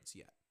experience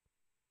yet.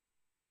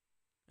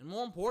 And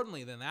more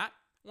importantly than that,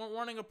 we're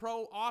running a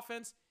pro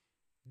offense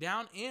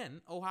down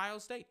in Ohio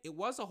State. It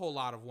was a whole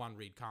lot of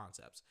one-read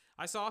concepts.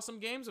 I saw some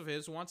games of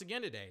his once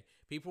again today.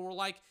 People were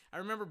like, I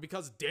remember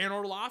because Dan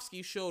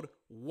Orlovsky showed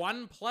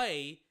one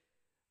play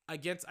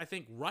against, I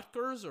think,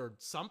 Rutgers or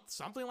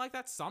something like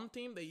that, some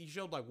team that he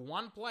showed like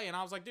one play, and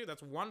I was like, dude,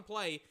 that's one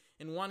play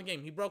in one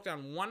game. He broke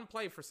down one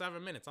play for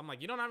 7 minutes. I'm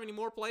like, you don't have any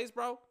more plays,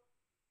 bro?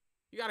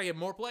 You got to get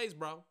more plays,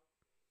 bro.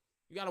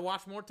 You got to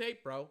watch more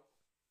tape, bro.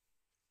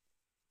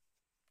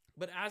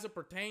 But as it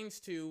pertains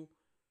to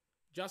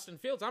Justin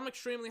Fields, I'm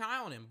extremely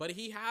high on him. But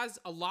he has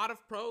a lot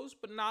of pros,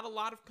 but not a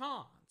lot of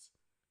cons.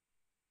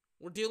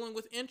 We're dealing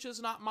with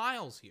inches, not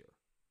miles here.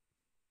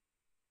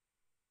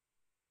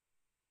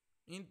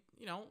 And,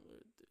 you know,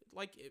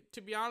 like,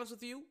 to be honest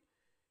with you,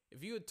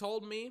 if you had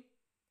told me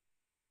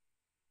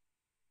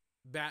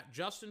that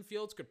Justin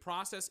Fields could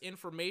process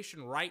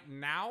information right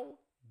now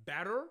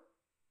better,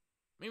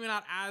 maybe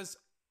not as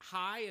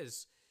high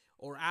as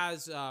or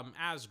as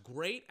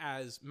great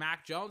as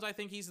Mac Jones. I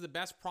think he's the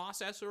best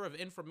processor of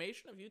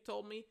information. If you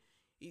told me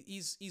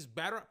he's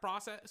better at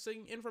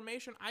processing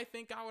information, I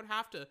think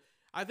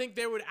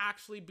there would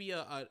actually be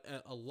a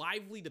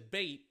lively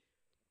debate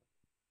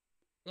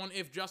on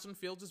if Justin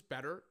Fields is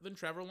better than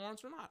Trevor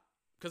Lawrence or not.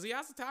 Because he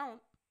has the talent.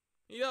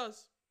 He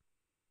does.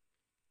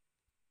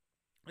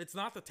 It's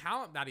not the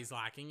talent that he's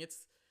lacking.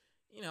 It's,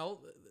 you know,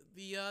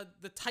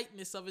 the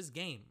tightness of his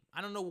game.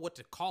 I don't know what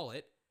to call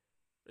it.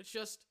 It's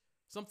just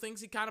some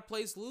things he kind of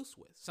plays loose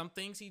with. Some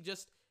things he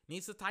just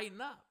needs to tighten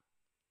up.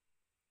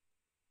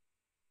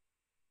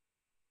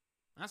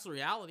 That's the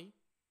reality.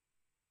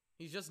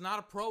 He's just not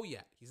a pro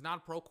yet. He's not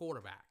a pro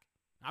quarterback.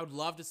 I would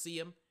love to see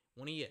him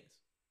when he is.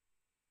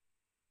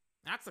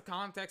 That's the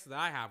context that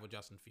I have with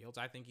Justin Fields.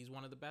 I think he's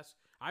one of the best.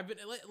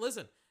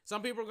 Listen,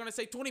 some people are going to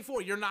say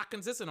 24, you're not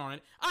consistent on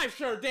it. I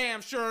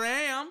damn sure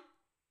am.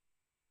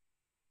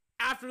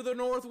 After the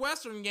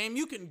Northwestern game,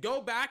 you can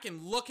go back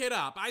and look it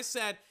up. I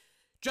said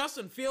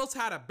Justin Fields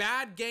had a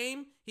bad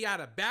game. He had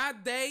a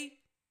bad day.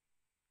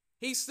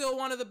 He's still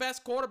one of the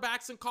best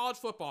quarterbacks in college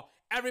football.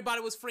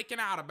 Everybody was freaking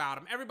out about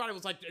him. Everybody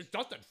was like, is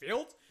Justin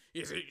Fields?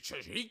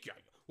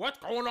 What's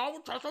going on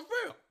with Justin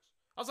Fields?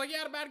 I was like, he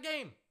had a bad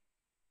game.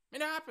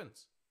 It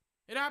happens.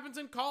 It happens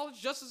in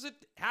college just as it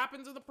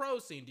happens in the pro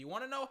scene. Do you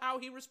want to know how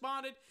he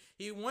responded?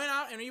 He went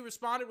out and he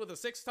responded with a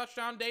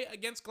 6-touchdown day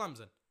against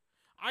Clemson.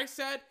 I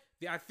said,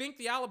 I think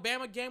the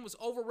Alabama game was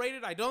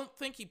overrated. I don't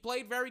think he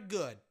played very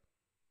good.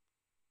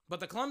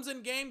 But the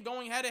Clemson game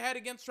going head-to-head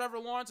against Trevor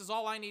Lawrence is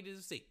all I needed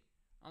to see.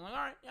 I'm like, all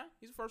right, yeah,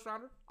 he's a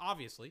first-rounder.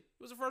 Obviously.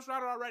 He was a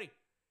first-rounder already.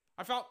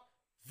 I felt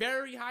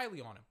very highly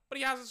on him. But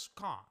he has his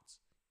cons.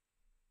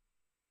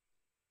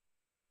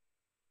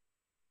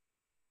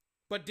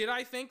 But did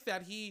I think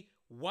that he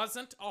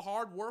wasn't a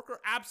hard worker?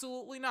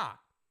 Absolutely not.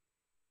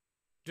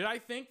 Did I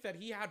think that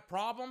he had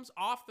problems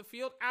off the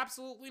field?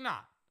 Absolutely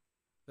not.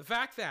 The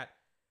fact that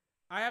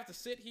I have to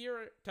sit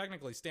here,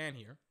 technically stand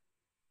here,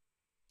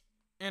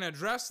 and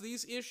address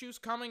these issues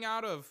coming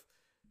out of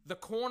the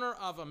corner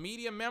of a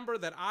media member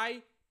that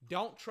I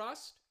don't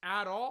trust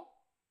at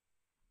all.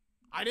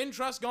 I didn't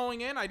trust going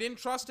in. I didn't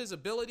trust his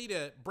ability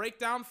to break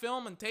down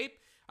film and tape.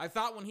 I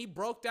thought when he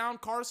broke down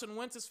Carson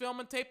Wentz's film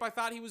and tape, I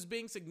thought he was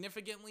being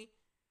significantly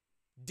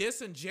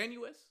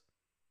disingenuous.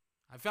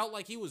 I felt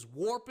like he was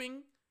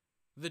warping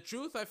the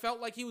truth. I felt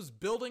like he was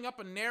building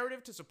up a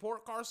narrative to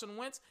support Carson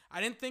Wentz.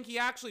 I didn't think he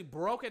actually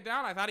broke it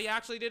down. I thought he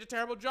actually did a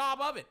terrible job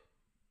of it.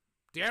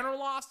 Dan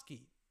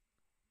Orlovsky.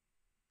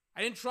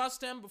 I didn't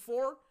trust him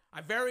before.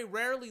 I very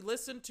rarely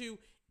listened to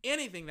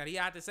anything that he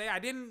had to say. I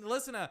didn't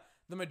listen to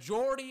the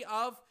majority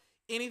of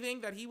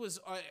anything that he was,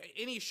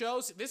 any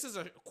shows. This is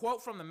a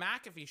quote from the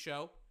McAfee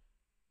show.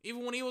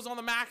 Even when he was on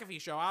the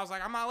McAfee show, I was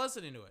like, I'm not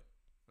listening to it.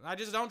 I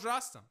just don't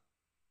trust him.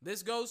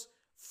 This goes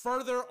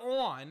further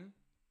on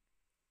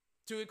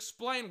to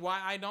explain why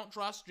I don't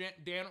trust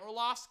Dan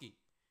Orlovsky.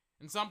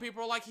 And some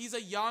people are like, he's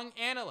a young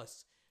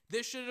analyst.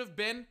 This should have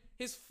been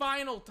his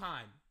final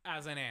time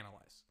as an analyst.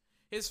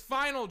 His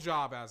final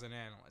job as an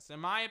analyst.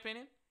 In my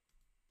opinion,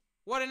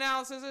 what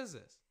analysis is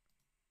this?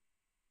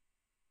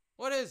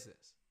 What is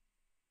this?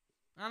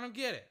 I don't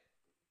get it.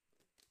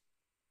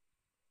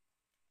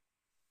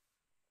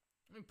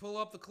 Let me pull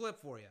up the clip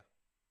for you.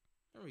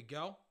 There we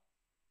go.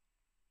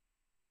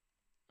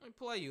 Let me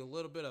play you a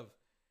little bit of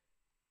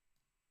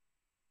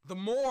the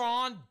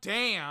moron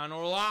Dan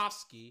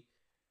Orlovsky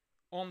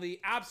on the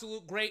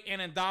absolute great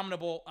and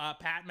indomitable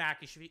Pat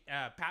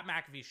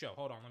McAfee show.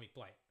 Hold on, let me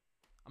play it.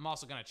 I'm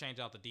also going to change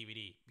out the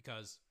DVD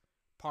because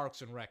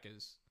Parks and Rec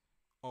is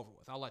over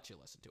with. I'll let you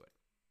listen to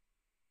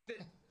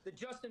it. The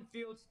Justin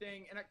Fields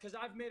thing, and because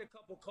I've made a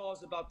couple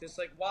calls about this,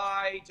 like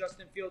why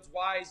Justin Fields,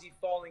 why is he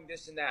falling,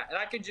 this and that, and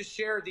I can just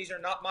share. These are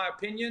not my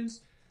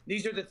opinions.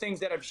 These are the things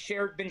that have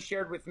been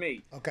shared with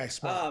me. Okay,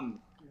 smart.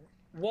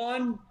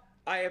 One,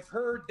 I have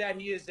heard that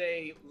he is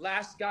a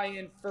last guy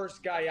in,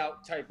 first guy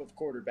out type of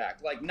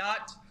quarterback, like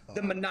not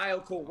the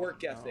maniacal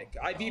work ethic.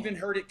 I've even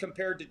heard it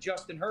compared to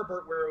Justin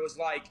Herbert, where it was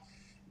like,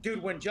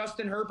 dude, when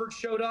Justin Herbert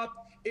showed up,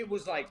 it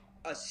was like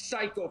a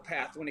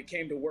psychopath when it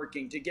came to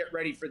working to get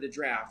ready for the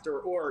draft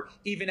or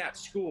even at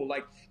school.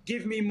 Like,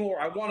 give me more.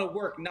 I want to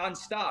work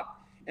nonstop.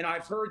 And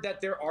I've heard that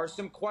there are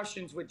some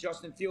questions with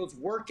Justin Fields'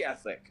 work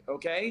ethic,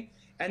 okay?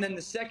 And then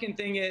the second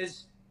thing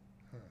is,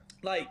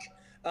 like,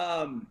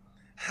 how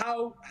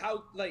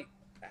do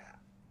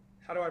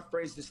I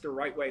phrase this the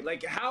right way?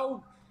 Like,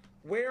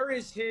 where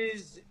is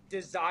his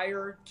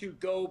desire to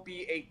go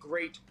be a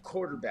great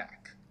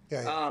quarterback?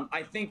 Yeah.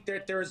 I think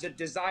that there's a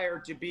desire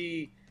to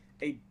be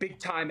a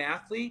big-time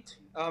athlete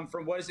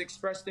from what is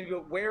expressed to me,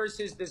 but where is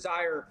his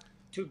desire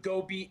to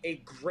go be a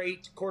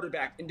great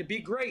quarterback? And to be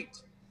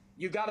great,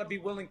 you got to be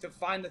willing to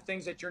find the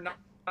things that you're not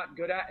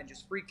good at and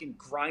just freaking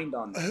grind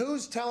on them.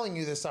 Who's telling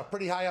you this stuff?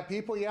 Pretty high up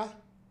people, yeah?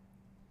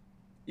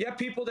 Yeah,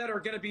 people that are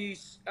going to be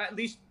at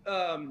least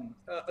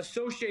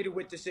associated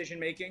with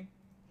decision-making.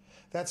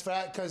 That's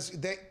fact, because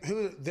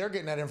they're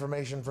getting that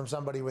information from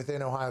somebody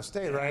within Ohio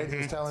State, right?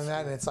 Who's telling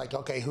that, and it's like,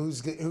 okay,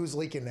 who's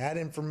leaking that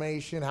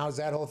information? How's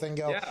that whole thing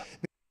go? Yeah.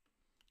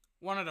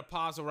 Wanted to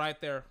pause it right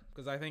there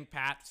because I think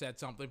Pat said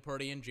something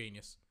pretty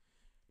ingenious,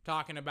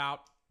 talking about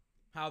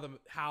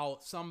how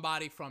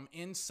somebody from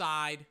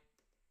inside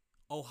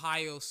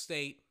Ohio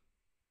State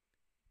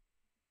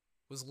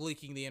was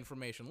leaking the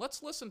information.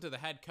 Let's listen to the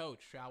head coach,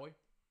 shall we?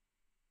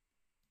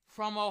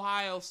 From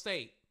Ohio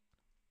State.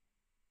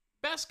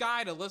 Best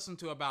guy to listen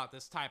to about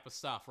this type of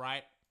stuff,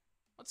 right?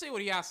 Let's see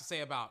what he has to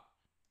say about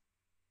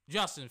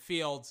Justin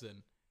Fields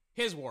and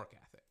his work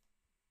ethic.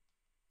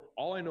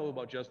 All I know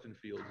about Justin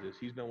Fields is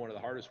he's been one of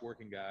the hardest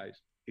working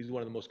guys. He's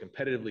one of the most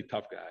competitively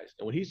tough guys.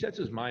 And when he sets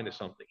his mind to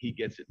something, he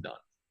gets it done.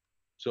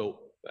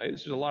 So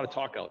there's a lot of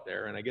talk out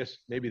there, and I guess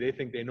maybe they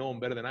think they know him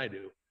better than I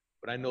do.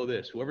 But I know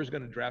this: whoever's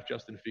going to draft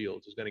Justin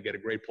Fields is going to get a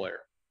great player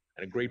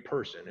and a great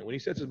person. And when he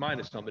sets his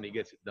mind to something, he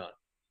gets it done.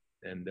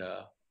 And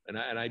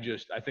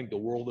I think the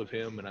world of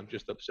him, and I'm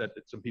just upset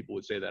that some people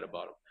would say that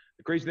about him.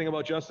 The crazy thing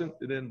about Justin,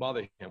 it didn't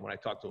bother him when I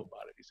talked to him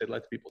about it. He said,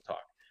 let the people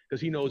talk. Because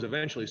he knows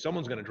eventually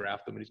someone's going to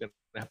draft him and he's going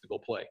to have to go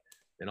play.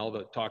 And all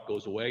the talk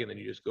goes away and then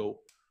you just go,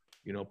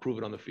 prove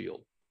it on the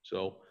field.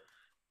 So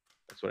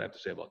that's what I have to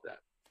say about that.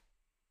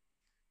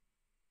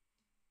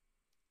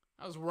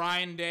 That was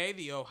Ryan Day,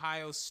 the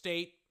Ohio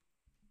State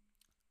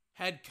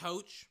head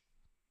coach.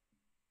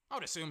 I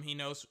would assume he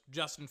knows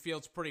Justin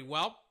Fields pretty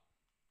well.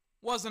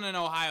 Wasn't an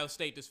Ohio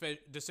State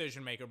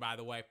decision maker, by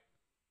the way.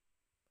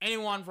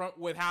 Anyone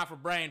with half a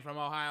brain from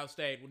Ohio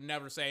State would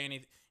never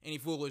say any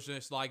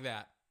foolishness like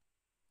that.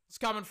 It's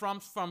coming from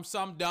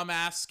some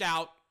dumbass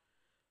scout,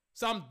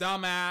 some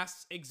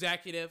dumbass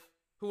executive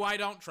who I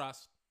don't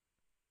trust.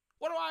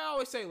 What do I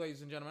always say,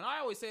 ladies and gentlemen? I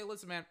always say,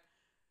 listen, man,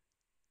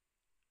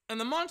 in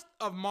the month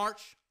of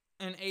March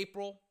and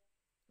April,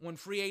 when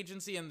free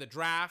agency and the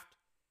draft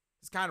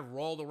is kind of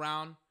rolled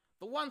around,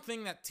 the one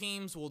thing that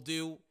teams will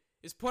do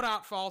is put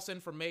out false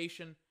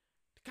information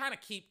to kind of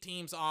keep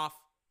teams off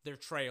their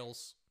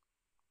trails,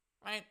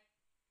 right?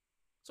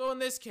 So in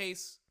this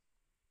case,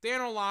 Dan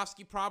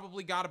Orlovsky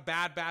probably got a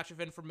bad batch of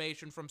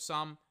information from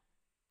some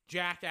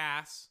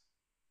jackass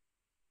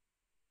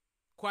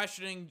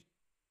questioning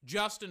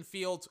Justin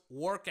Fields'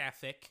 work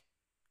ethic,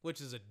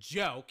 which is a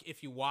joke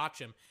if you watch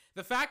him.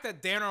 The fact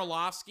that Dan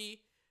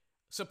Orlovsky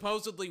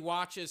supposedly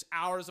watches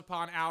hours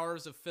upon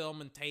hours of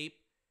film and tape,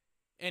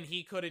 and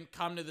he couldn't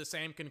come to the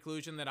same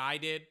conclusion that I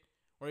did,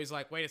 where he's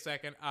like, wait a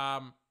second,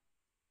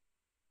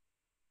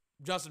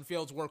 Justin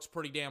Fields works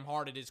pretty damn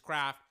hard at his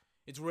craft.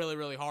 It's really,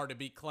 really hard to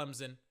beat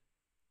Clemson.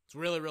 It's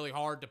really, really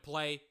hard to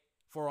play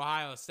for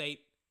Ohio State.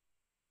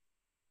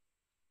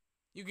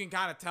 You can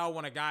kind of tell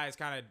when a guy is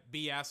kind of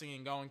BSing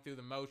and going through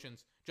the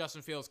motions.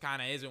 Justin Fields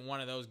kind of isn't one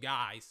of those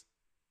guys.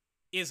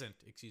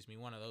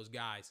 One of those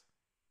guys.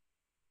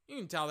 You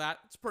can tell that.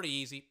 It's pretty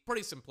easy,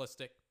 pretty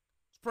simplistic.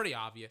 It's pretty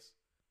obvious.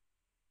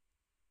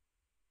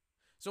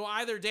 So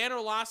either Dan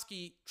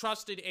Orlovsky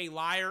trusted a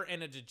liar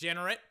and a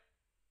degenerate,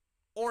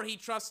 or he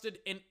trusted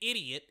an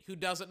idiot who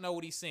doesn't know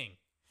what he's seeing.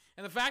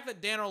 And the fact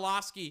that Dan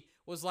Orlovsky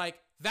was like,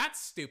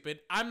 that's stupid.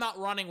 I'm not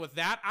running with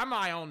that. I'm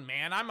my own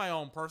man. I'm my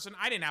own person.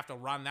 I didn't have to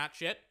run that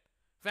shit.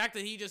 The fact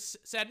that he just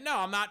said, no,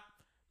 I'm not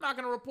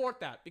going to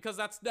report that because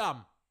that's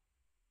dumb.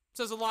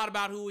 Says a lot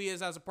about who he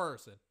is as a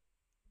person.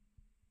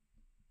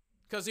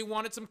 Because he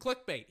wanted some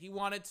clickbait. He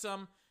wanted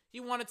some He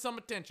wanted some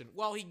attention.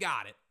 Well, he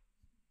got it.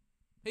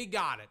 He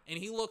got it. And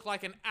he looked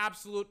like an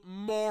absolute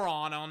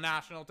moron on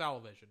national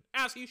television,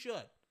 as he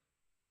should.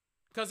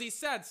 Because he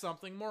said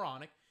something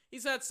moronic. He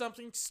said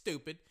something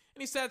stupid.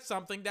 And he said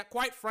something that,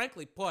 quite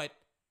frankly put,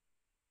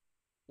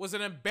 was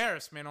an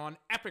embarrassment in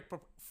epic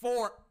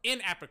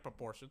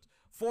proportions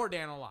for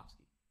Dan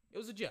Orlovsky. It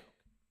was a joke.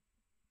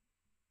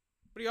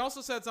 But he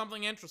also said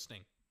something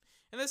interesting.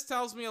 And this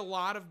tells me a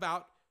lot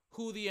about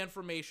who the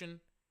information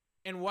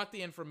and what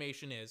the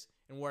information is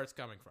and where it's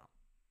coming from.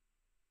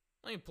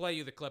 Let me play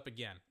you the clip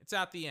again. It's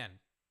at the end.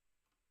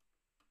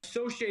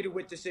 Associated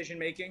with decision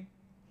making.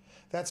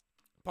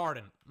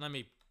 Pardon. Let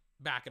me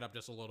back it up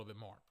just a little bit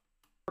more.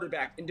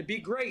 Quarterback. And to be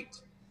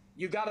great,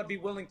 you got to be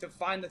willing to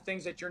find the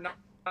things that you're not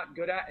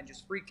good at and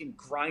just freaking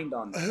grind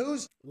on them.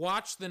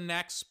 Watch the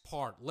next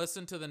part.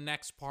 Listen to the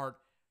next part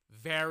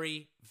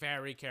very,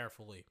 very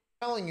carefully.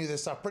 Telling you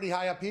this stuff? Pretty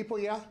high up people,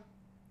 yeah?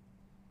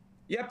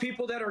 Yeah,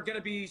 people that are going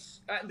to be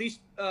at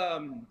least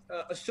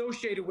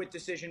associated with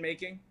decision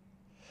making.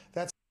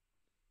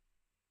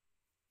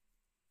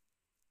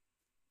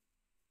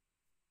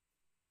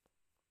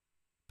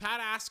 Pat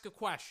asked a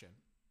question.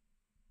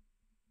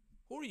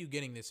 Who are you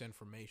getting this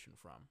information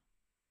from?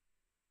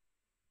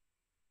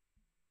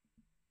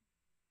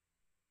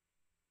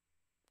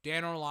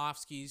 Dan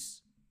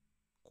Orlovsky's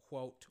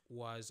quote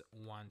was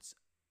once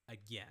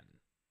again.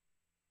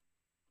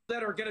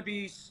 That are going to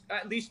be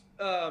at least...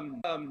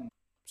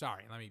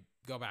 Sorry, let me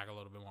go back a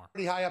little bit more.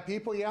 Pretty high up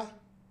people, yeah?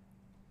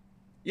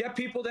 Yeah,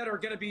 people that are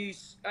going to be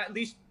at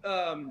least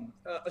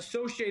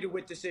associated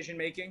with decision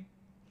making.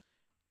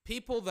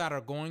 People that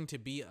are going to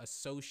be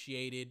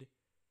associated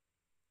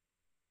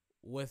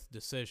with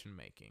decision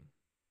making.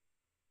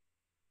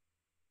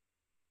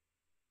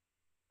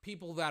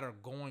 People that are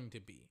going to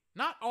be,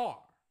 not are.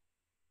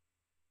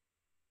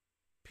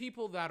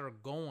 People that are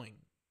going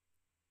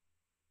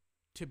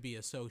to be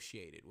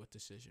associated with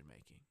decision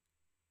making.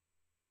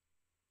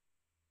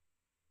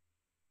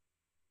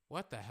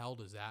 What the hell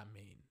does that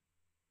mean?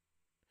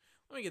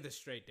 Let me get this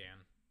straight, Dan.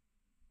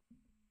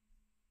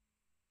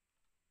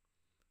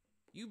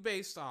 You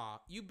based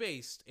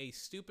a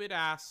stupid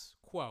ass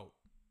quote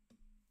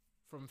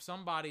from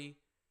somebody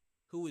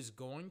who is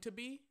going to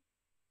be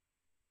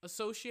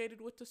associated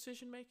with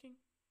decision making?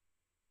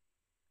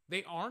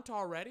 They aren't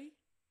already?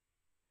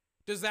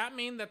 Does that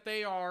mean that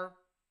they are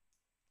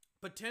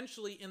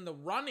potentially in the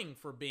running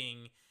for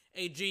being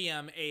a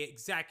GM, a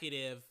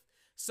executive,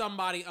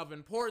 somebody of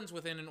importance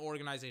within an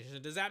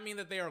organization? Does that mean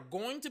that they are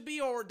going to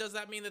be, or does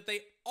that mean that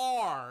they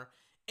are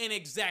an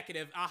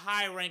executive, a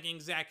high-ranking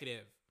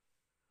executive?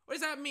 What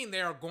does that mean?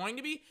 They are going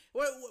to be?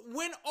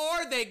 When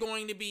are they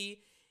going to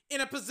be in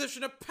a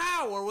position of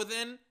power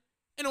within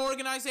an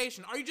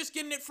organization? Are you just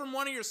getting it from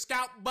one of your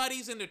scout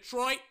buddies in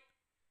Detroit?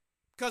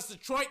 Because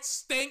Detroit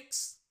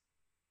stinks?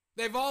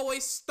 They've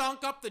always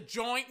stunk up the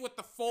joint with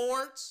the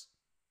Fords?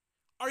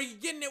 Are you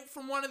getting it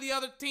from one of the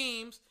other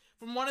teams,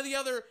 from one of the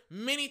other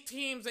many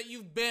teams that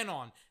you've been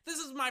on? This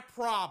is my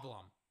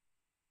problem.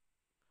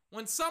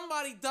 When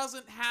somebody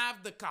doesn't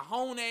have the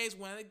cojones,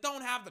 when they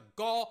don't have the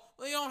gall,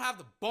 they don't have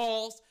the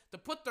balls to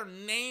put their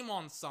name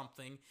on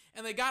something,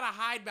 and they gotta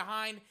hide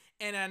behind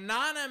an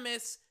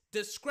anonymous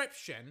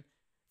description,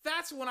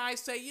 that's when I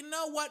say, you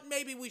know what,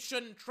 maybe we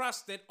shouldn't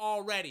trust it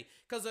already.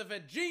 Because if a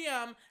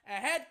GM, a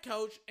head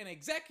coach, an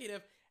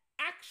executive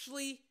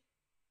actually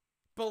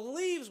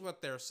believes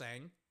what they're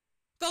saying,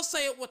 they'll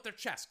say it with their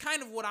chest,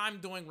 kind of what I'm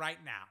doing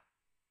right now.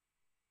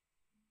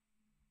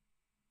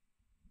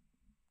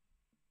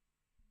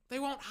 They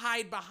won't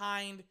hide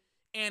behind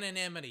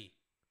anonymity.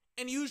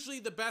 And usually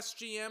the best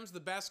GMs, the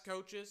best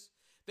coaches,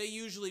 they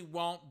usually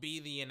won't be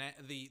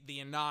the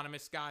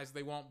anonymous guys.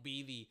 They won't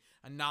be the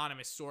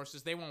anonymous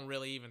sources. They won't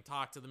really even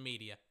talk to the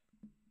media.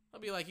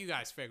 They'll be like, you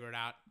guys figure it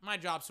out. My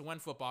job's to win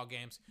football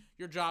games.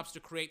 Your job's to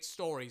create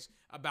stories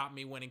about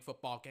me winning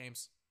football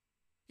games.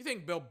 You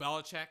think Bill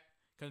Belichick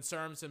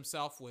concerns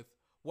himself with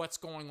what's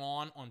going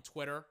on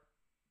Twitter?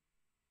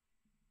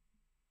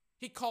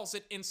 He calls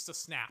it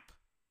InstaSnap.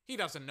 He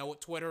doesn't know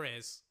what Twitter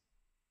is.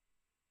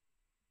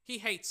 He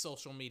hates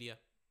social media.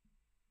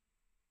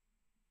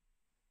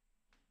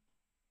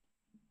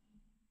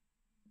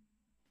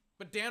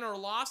 But Dan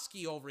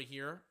Orlovsky over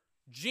here,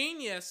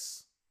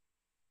 genius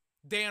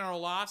Dan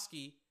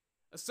Orlovsky,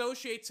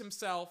 associates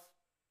himself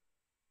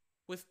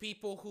with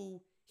people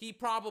who he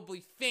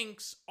probably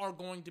thinks are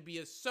going to be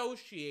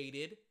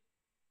associated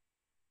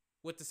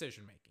with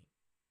decision making,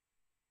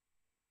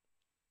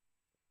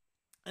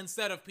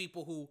 instead of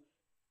people who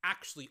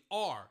actually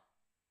are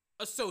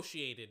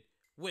associated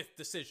with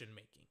decision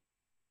making.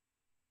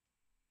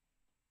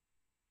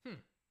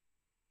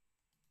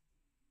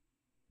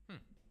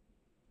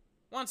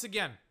 Once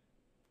again,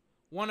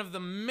 one of the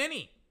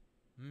many,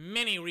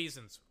 many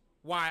reasons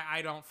why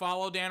I don't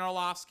follow Dan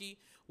Orlovsky,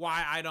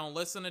 why I don't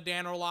listen to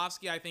Dan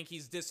Orlovsky. I think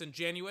he's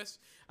disingenuous.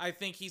 I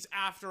think he's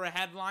after a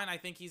headline. I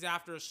think he's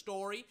after a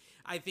story.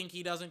 I think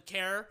he doesn't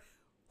care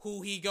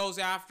who he goes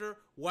after,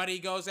 what he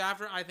goes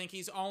after. I think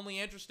he's only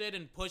interested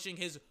in pushing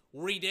his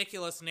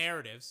ridiculous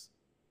narratives.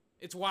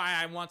 It's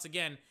why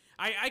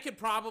I could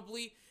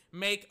probably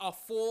make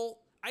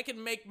I could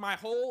make my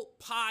whole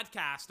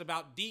podcast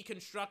about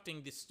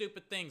deconstructing the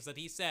stupid things that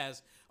he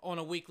says on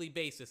a weekly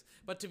basis.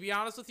 But to be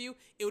honest with you,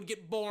 it would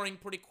get boring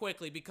pretty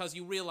quickly because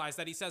you realize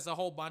that he says a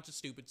whole bunch of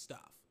stupid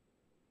stuff.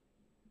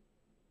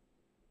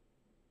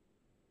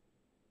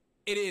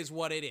 It is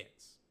what it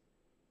is.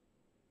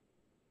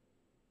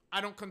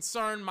 I don't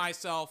concern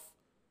myself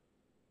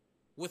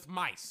with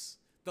mice.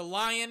 The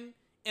lion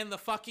in the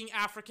fucking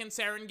African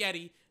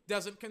Serengeti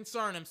doesn't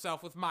concern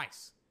himself with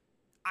mice.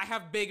 I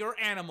have bigger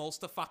animals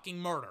to fucking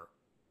murder.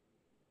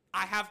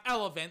 I have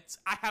elephants.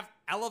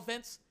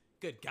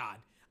 Good God.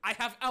 I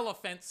have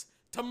elephants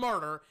to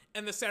murder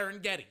in the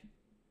Serengeti.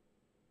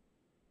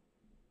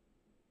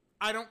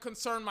 I don't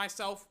concern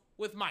myself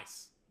with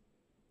mice.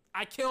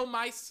 I kill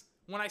mice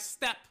when I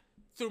step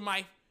through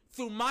my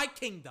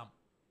kingdom,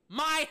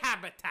 my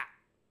habitat.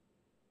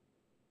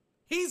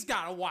 He's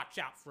got to watch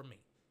out for me.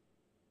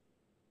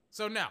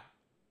 So no.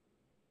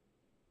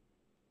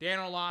 Dan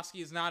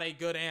Orlovsky is not a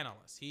good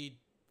analyst. He's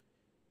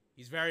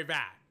very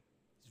bad.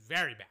 He's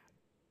very bad.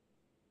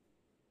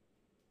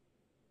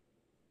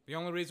 The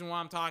only reason why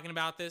I'm talking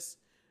about this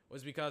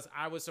was because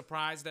I was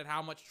surprised at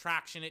how much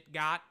traction it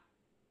got.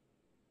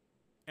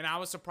 And I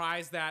was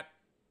surprised that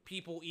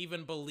people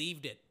even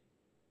believed it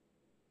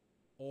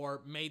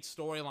or made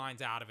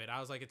storylines out of it.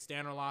 I was like, it's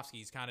Dan Orlovsky.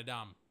 He's kind of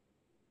dumb.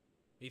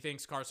 He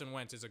thinks Carson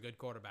Wentz is a good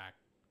quarterback.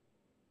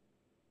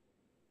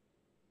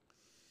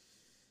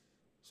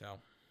 So,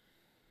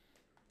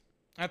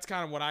 that's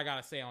kind of what I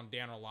got to say on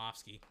Dan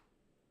Orlovsky.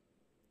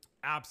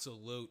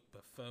 Absolute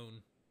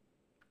buffoon.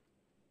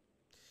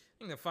 I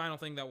think the final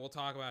thing that we'll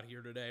talk about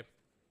here today,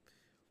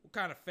 we'll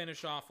kind of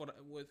finish off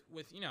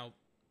with you know,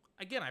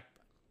 again, I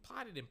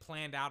plotted and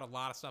planned out a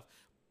lot of stuff.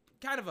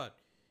 Kind of a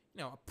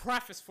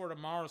preface for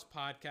tomorrow's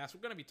podcast.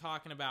 We're going to be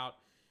talking about,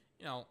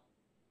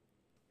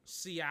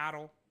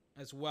 Seattle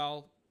as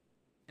well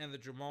and the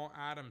Jamal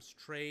Adams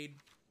trade.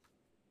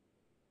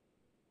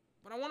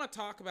 But I want to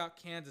talk about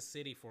Kansas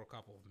City for a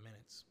couple of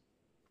minutes.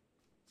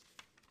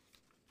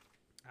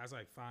 As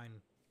I find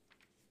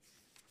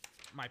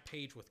my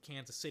page with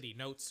Kansas City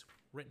notes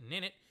written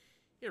in it.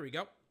 Here we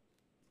go.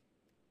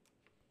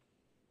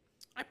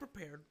 I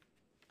prepared.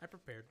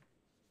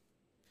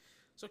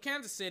 So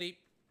Kansas City,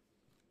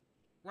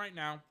 right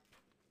now,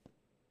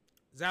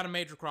 is at a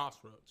major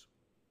crossroads.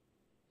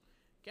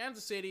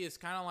 Kansas City is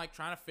kind of like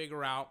trying to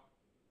figure out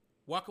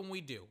what can we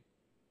do,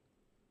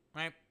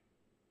 right?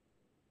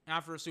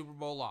 After a Super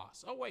Bowl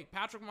loss. Oh, wait,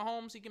 Patrick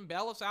Mahomes, he can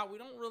bail us out. We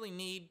don't really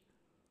need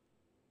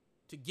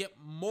to get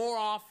more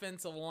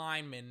offensive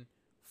linemen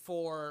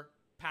for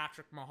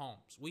Patrick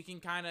Mahomes. We can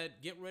kind of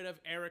get rid of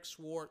Eric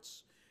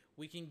Schwartz.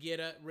 We can get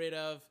rid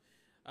of,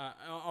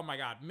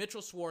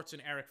 Mitchell Schwartz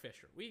and Eric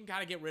Fisher. We can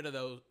kind of get rid of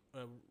those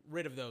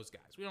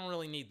guys. We don't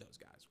really need those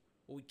guys.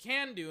 What we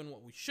can do and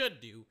what we should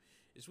do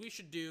is we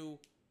should do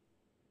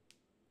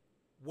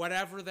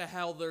whatever the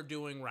hell they're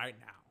doing right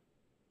now.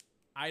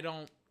 I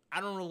don't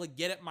really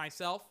get it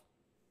myself.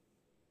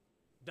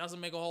 Doesn't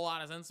make a whole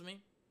lot of sense to me.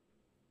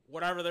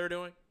 Whatever they're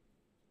doing.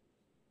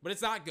 But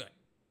it's not good.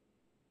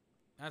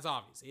 That's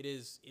obvious. It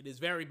is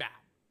very bad,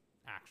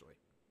 actually,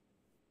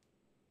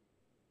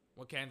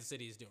 what Kansas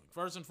City is doing.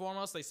 First and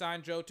foremost, they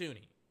signed Joe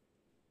Thuney.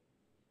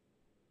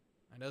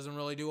 That doesn't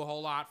really do a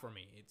whole lot for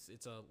me.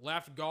 It's a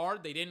left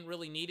guard. They didn't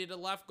really needed a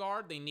left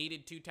guard. They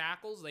needed 2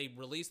 tackles. They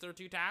released their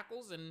 2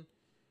 tackles, and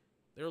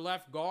their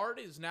left guard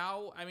is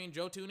now,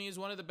 Joe Thuney is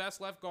one of the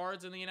best left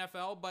guards in the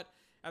NFL, but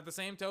at the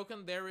same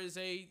token, there is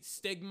a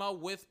stigma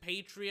with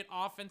Patriot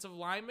offensive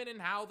linemen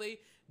and how they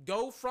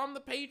go from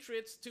the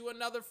Patriots to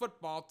another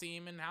football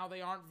team and how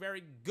they aren't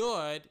very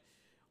good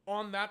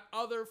on that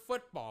other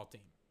football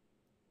team.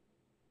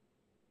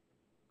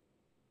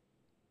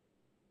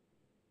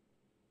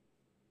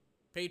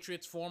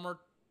 Patriots former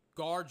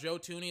guard Joe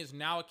Thuney is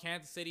now a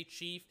Kansas City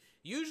Chief.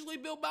 Usually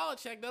Bill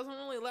Belichick doesn't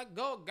really let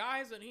go of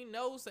guys that he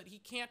knows that he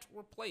can't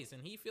replace,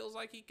 and he feels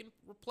like he can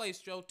replace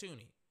Joe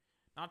Thuney.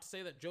 Not to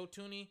say that Joe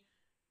Thuney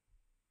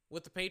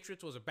with the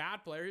Patriots was a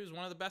bad player. He was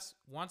one of the best,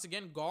 once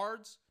again,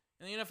 guards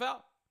in the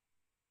NFL.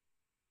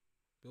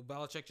 Bill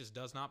Belichick just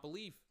does not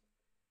believe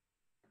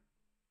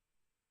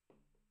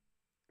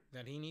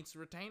that he needs to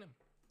retain him.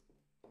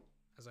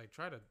 As I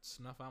try to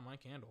snuff out my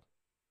candle.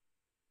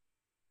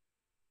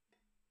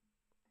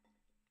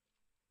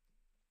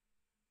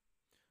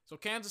 So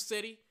Kansas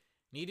City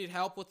needed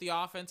help with the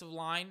offensive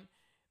line.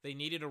 They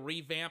needed to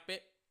revamp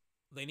it.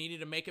 They needed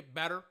to make it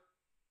better.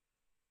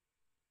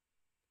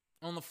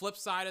 On the flip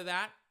side of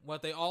that,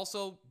 what they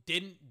also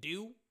didn't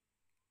do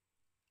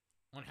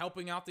on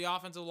helping out the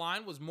offensive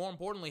line was, more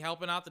importantly,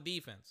 helping out the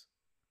defense.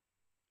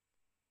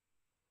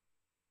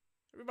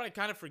 Everybody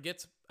kind of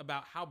forgets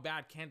about how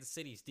bad Kansas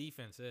City's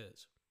defense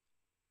is.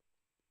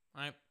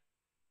 Right?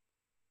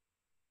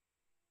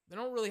 They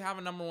don't really have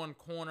a number 1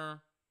 corner.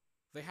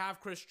 They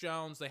have Chris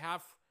Jones. They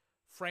have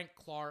Frank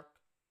Clark.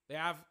 They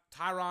have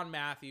Tyrann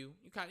Mathieu.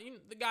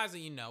 The guys that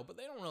you know, but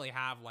they don't really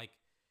have,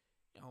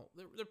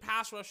 their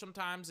pass rush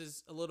sometimes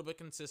is a little bit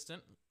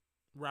consistent.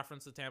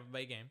 Reference the Tampa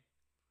Bay game.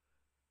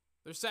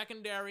 Their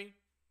secondary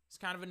is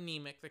kind of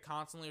anemic. They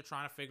constantly are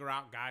trying to figure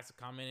out guys to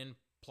come in and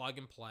plug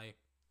and play.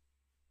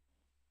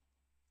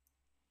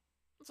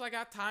 It's like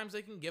at times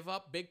they can give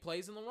up big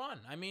plays in the run.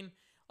 I mean,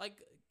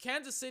 like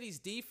Kansas City's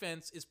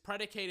defense is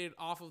predicated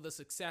off of the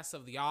success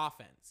of the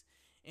offense.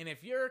 And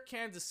if you're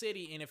Kansas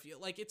City, and if you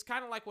like, it's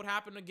kind of like what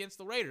happened against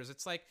the Raiders.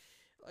 It's like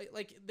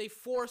they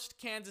forced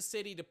Kansas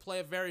City to play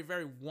a very,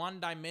 very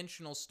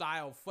one-dimensional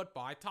style of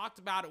football. I talked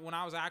about it when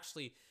I was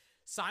actually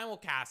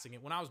simulcasting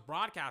it, when I was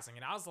broadcasting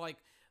it. I was like,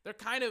 they're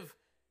kind of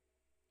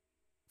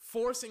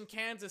forcing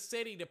Kansas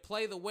City to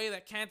play the way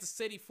that Kansas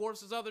City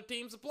forces other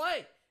teams to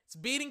play. It's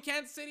beating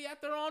Kansas City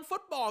at their own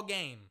football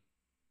game.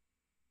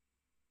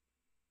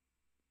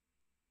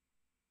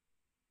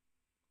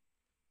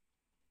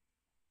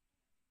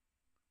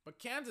 But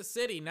Kansas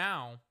City,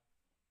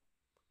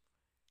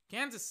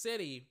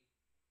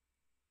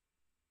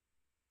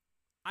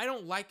 I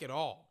don't like it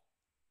all.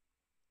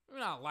 I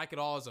mean, not like it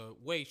all is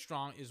way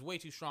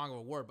too strong of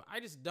a word, but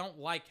I just don't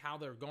like how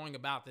they're going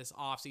about this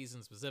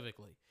offseason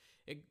specifically.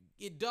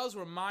 It does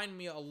remind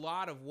me a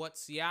lot of what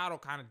Seattle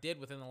kind of did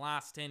within the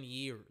last 10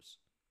 years.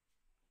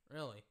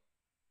 Really.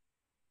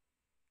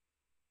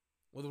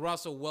 With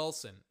Russell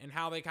Wilson and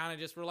how they kind of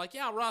just were like,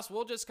 yeah, Russ,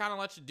 we'll just kind of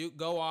let you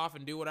go off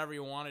and do whatever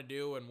you want to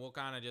do, and we'll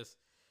kind of just,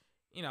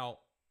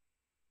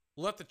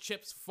 let the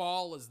chips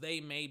fall as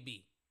they may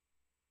be.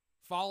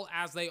 Fall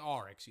as they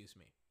are, excuse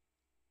me.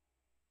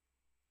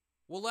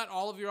 We'll let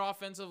all of your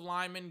offensive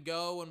linemen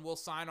go, and we'll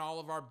sign all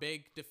of our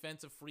big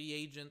defensive free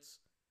agents,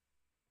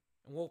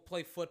 and we'll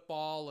play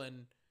football,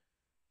 and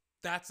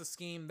that's the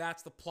scheme,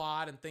 that's the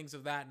plot, and things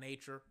of that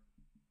nature.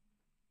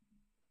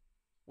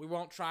 We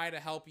won't try to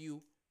help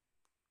you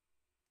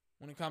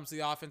when it comes to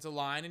the offensive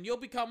line, and you'll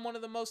become one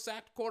of the most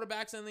sacked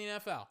quarterbacks in the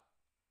NFL.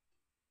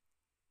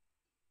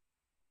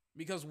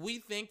 Because we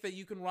think that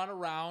you can run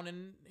around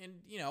and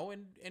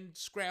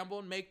scramble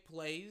and make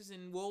plays,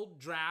 and we'll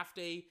draft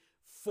a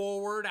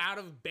forward out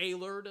of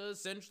Baylor to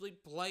essentially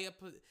play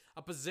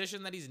a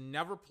position that he's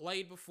never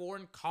played before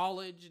in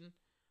college and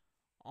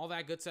all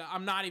that good stuff.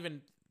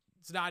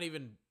 It's not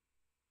even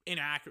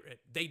inaccurate.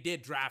 They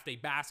did draft a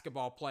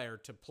basketball player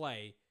to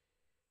play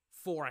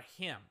for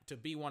him, to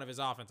be one of his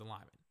offensive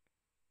linemen.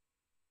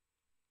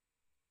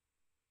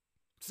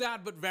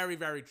 Sad, but very,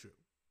 very true.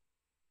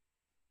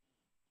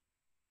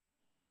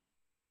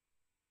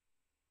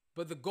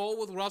 But the goal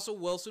with Russell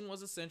Wilson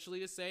was essentially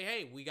to say,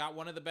 hey, we got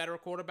one of the better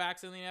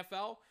quarterbacks in the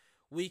NFL.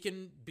 We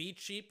can be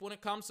cheap when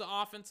it comes to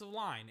offensive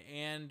line.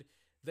 And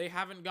they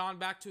haven't gone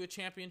back to a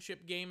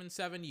championship game in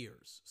 7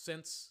 years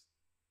since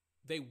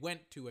they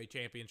went to a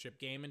championship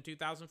game in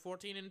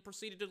 2014 and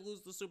proceeded to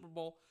lose the Super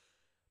Bowl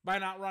by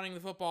not running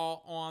the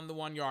football on the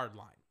 1 yard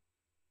line.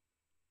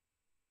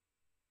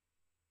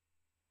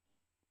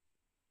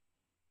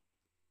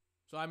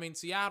 So, I mean,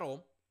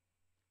 Seattle,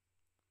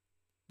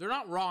 they're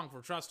not wrong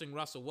for trusting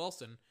Russell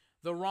Wilson.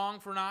 They're wrong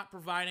for not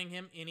providing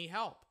him any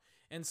help.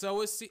 And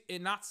so is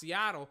not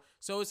Seattle,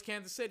 so is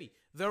Kansas City.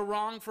 They're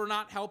wrong for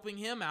not helping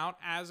him out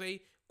as a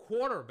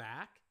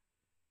quarterback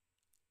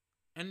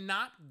and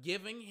not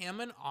giving him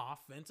an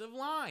offensive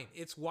line.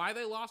 It's why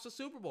they lost the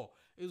Super Bowl.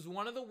 It was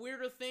one of the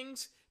weirder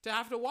things to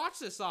have to watch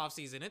this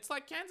offseason. It's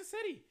like Kansas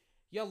City.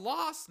 You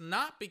lost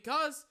not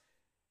because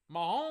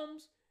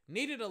Mahomes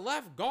needed a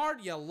left guard.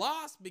 You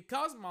lost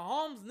because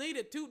Mahomes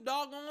needed 2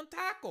 doggone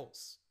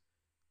tackles.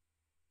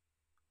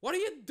 What are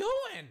you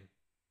doing?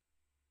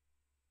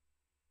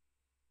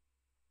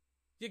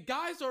 You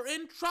guys are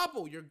in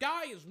trouble. Your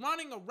guy is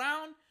running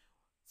around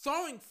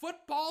throwing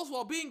footballs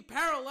while being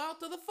parallel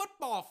to the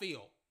football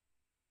field.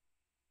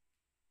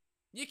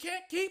 You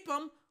can't keep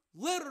him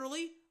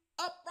literally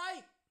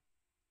upright.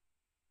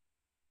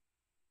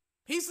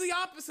 He's the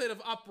opposite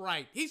of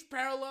upright. He's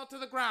parallel to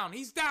the ground.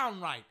 He's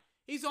downright.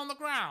 He's on the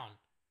ground.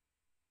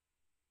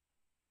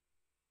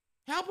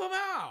 Help him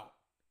out.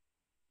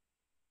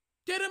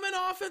 Get him an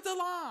offensive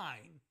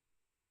line.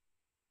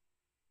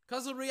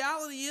 Because the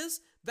reality is,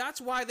 that's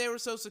why they were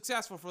so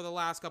successful for the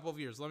last couple of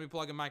years. Let me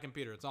plug in my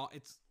computer. It's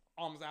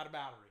almost out of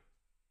battery.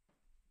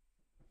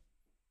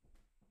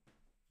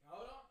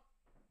 Hold on.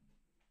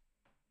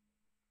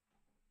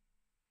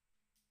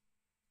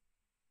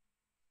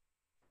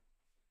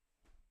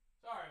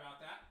 Sorry about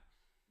that.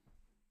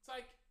 It's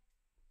like,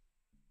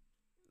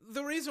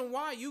 the reason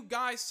why you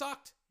guys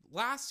sucked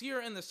last year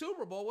in the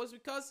Super Bowl was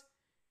because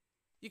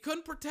you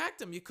couldn't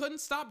protect him. You couldn't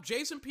stop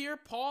Jason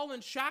Pierre-Paul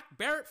and Shaq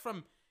Barrett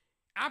from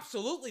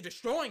absolutely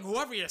destroying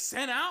whoever you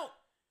sent out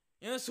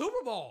in the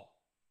Super Bowl.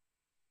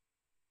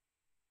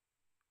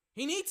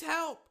 He needs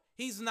help.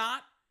 He's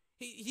not.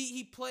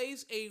 He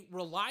plays a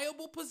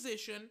reliable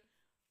position,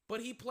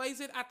 but he plays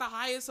it at the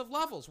highest of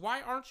levels.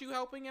 Why aren't you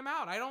helping him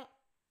out?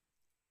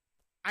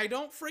 I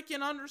don't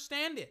freaking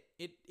understand it.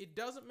 It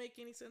doesn't make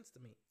any sense to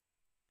me.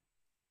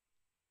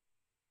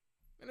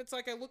 And it's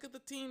like I look at the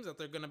teams that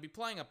they're going to be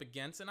playing up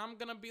against, and I'm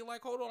going to be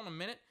like, hold on a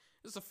minute.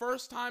 This is the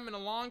first time in a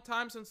long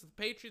time since the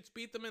Patriots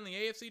beat them in the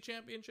AFC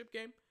Championship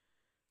game.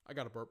 I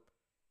got a burp.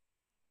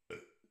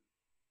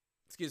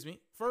 Excuse me.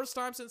 First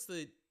time since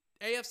the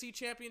AFC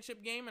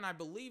Championship game in, I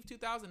believe,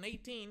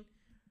 2018,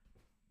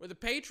 where the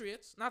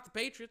Patriots, not the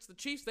Patriots, the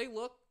Chiefs, they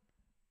look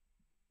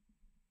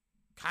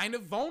kind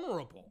of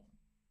vulnerable.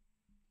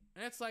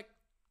 And it's like,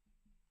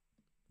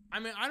 I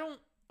mean, I don't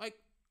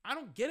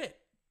get it.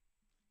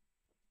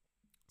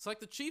 It's like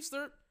the Chiefs,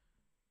 they're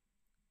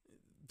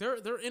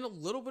in a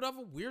little bit of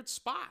a weird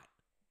spot.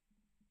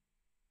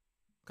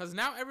 Because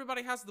now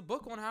everybody has the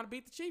book on how to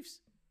beat the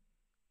Chiefs.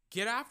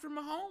 Get after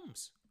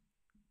Mahomes.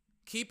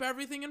 Keep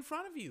everything in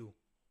front of you.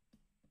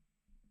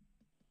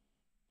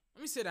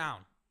 Let me sit down.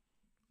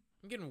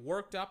 I'm getting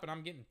worked up and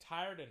I'm getting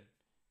tired and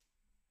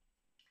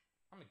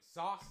I'm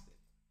exhausted.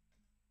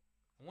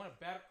 I went to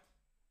bed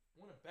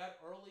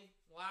early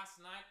last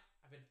night.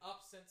 I've been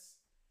up since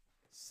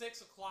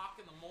 6 o'clock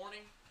in the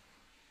morning.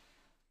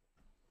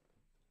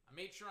 I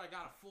made sure I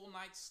got a full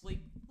night's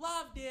sleep.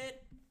 Loved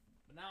it.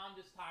 But now I'm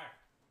just tired.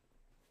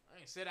 I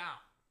can sit down.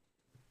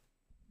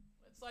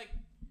 It's like,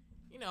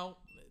 you know,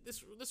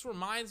 this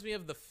reminds me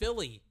of the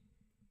Philly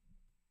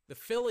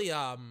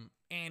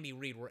Andy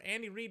Reid, where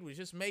Andy Reid was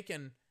just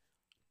making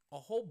a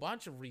whole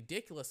bunch of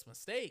ridiculous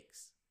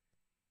mistakes.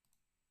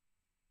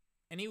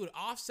 And he would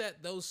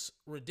offset those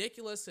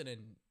ridiculous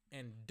and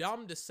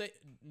dumb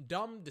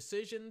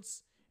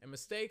decisions and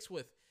mistakes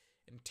with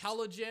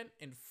intelligent,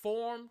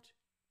 informed,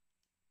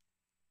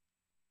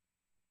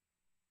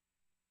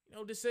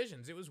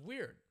 decisions. It was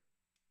weird.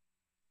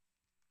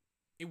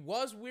 It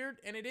was weird,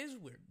 and it is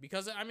weird.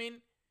 Because, I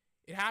mean,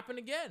 it happened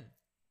again.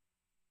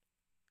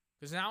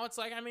 Because now it's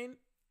like, I mean,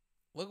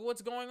 look at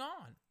what's going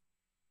on.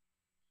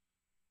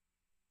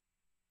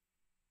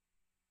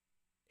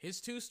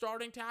 His two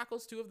starting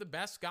tackles, two of the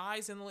best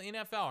guys in the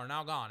NFL, are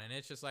now gone. And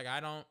it's just like,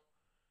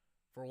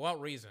 for what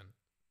reason?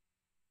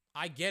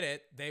 I get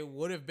it. They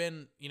would have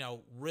been,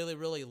 really,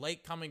 really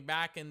late coming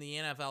back in the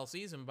NFL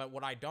season. But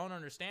what I don't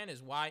understand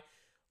is why,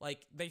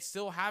 they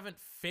still haven't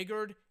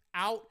figured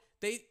out.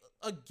 They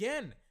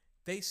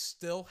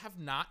still have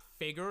not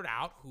figured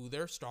out who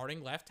their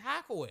starting left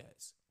tackle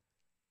is.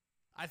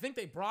 I think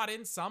they brought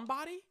in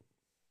somebody.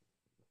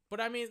 But,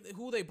 I mean,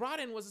 who they brought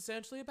in was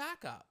essentially a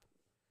backup.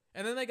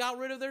 And then they got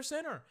rid of their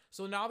center.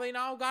 So now they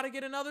got to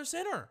get another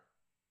center.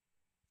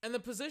 And the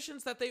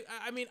positions that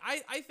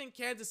I think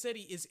Kansas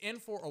City is in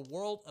for a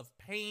world of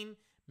pain,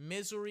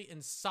 misery,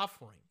 and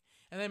suffering.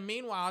 And then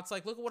meanwhile, it's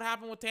like, look at what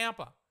happened with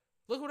Tampa.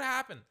 Look what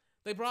happened.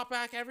 They brought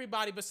back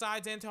everybody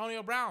besides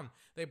Antonio Brown.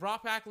 They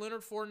brought back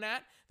Leonard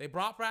Fournette. They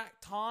brought back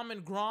Tom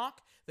and Gronk.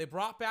 They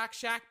brought back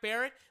Shaq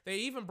Barrett. They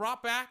even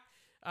brought back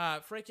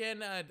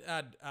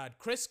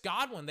Chris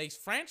Godwin. They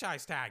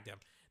franchise tagged him.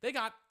 They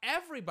got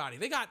everybody.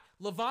 They got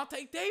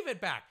Levante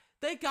David back.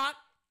 They got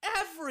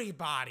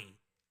everybody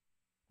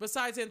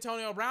besides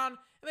Antonio Brown.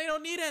 And they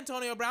don't need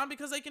Antonio Brown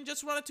because they can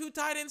just run a 2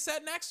 tight end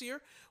set next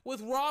year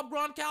with Rob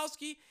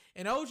Gronkowski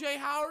and O.J.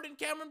 Howard and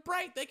Cameron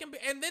Brate.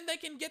 And then they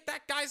can get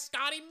that guy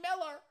Scotty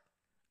Miller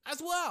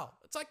as well.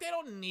 It's like they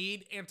don't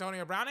need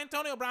Antonio Brown.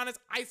 Antonio Brown is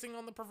icing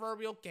on the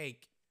proverbial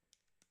cake.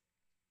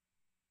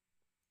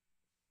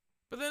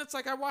 But then it's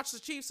like I watch the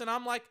Chiefs and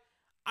I'm like,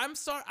 I'm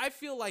sorry. I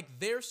feel like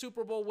their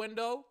Super Bowl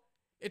window,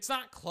 it's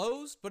not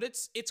closed, but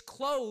it's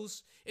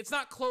closed. It's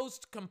not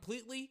closed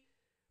completely.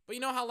 But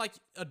you know how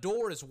a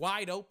door is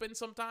wide open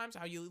sometimes?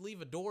 How you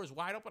leave a door is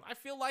wide open? I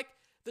feel like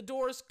the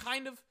door is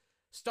kind of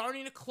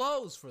starting to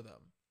close for them.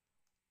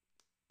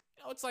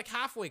 It's like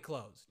halfway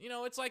closed.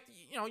 It's like,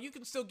 you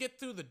can still get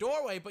through the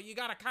doorway, but you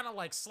got to kind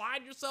of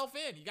slide yourself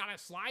in. You got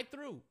to slide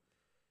through.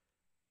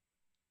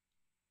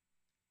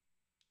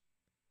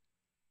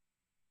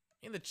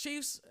 And the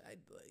Chiefs,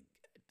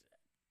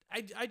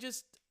 I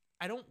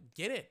don't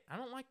get it. I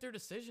don't like their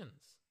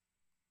decisions.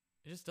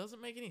 It just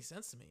doesn't make any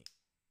sense to me.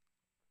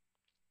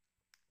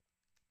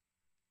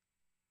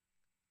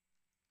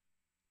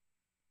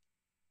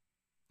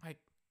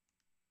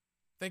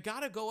 They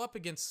got to go up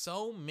against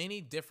so many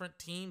different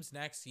teams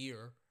next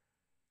year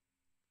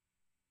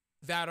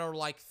that are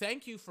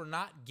thank you for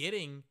not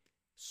getting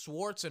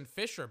Schwartz and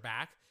Fisher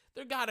back.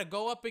 They got to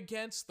go up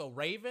against the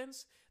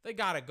Ravens. They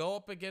got to go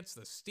up against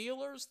the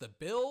Steelers, the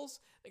Bills.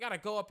 They got to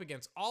go up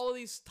against all of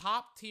these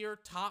top-tier,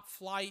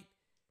 top-flight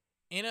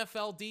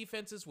NFL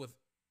defenses with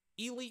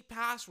elite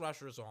pass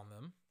rushers on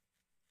them.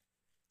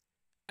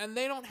 And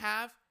they don't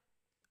have,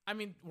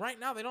 right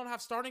now they don't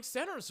have starting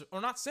centers, or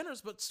not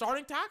centers, but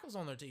starting tackles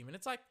on their team. And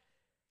it's like,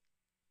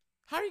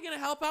 how are you going to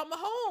help out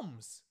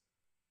Mahomes?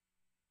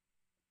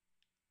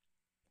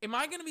 Am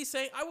I going to be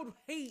saying, I would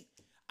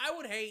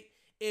hate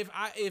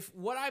if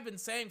what I've been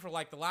saying for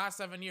the last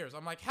 7 years,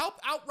 I'm like, help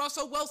out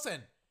Russell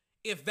Wilson.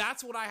 If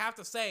that's what I have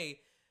to say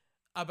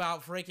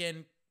about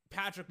freaking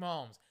Patrick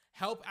Mahomes.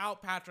 Help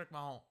out Patrick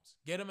Mahomes.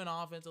 Get him an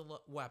offensive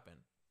weapon.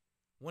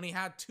 When he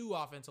had 2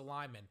 offensive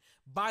linemen.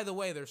 By the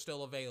way, they're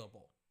still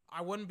available.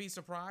 I wouldn't be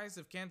surprised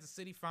if Kansas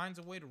City finds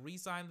a way to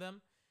re-sign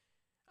them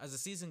as the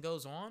season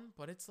goes on.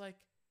 But it's like,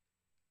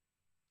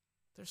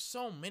 there's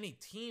so many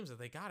teams that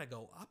they got to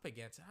go up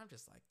against. And I'm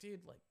just like,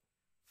 dude,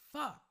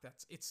 fuck.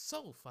 It's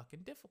so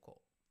fucking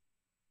difficult.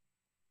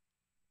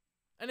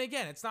 And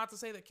again, it's not to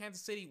say that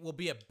Kansas City will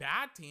be a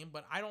bad team,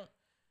 but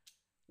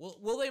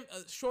Will they,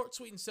 short,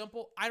 sweet, and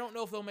simple, I don't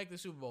know if they'll make the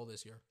Super Bowl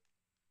this year.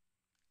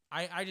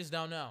 I just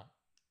don't know.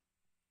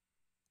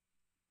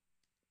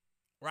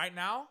 Right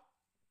now,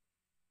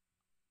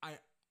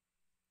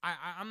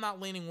 I'm not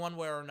leaning one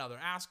way or another.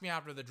 Ask me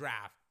after the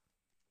draft.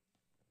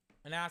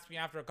 And ask me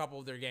after a couple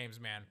of their games,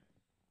 man.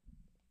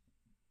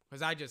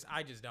 Because I just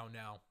don't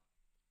know.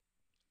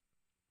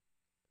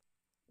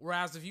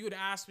 Whereas if you had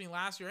asked me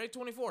last year, hey,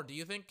 24, do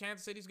you think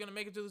Kansas City's going to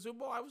make it to the Super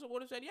Bowl? I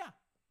would have said yeah.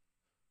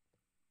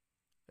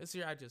 This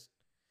year, I just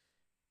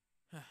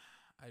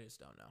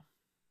don't know.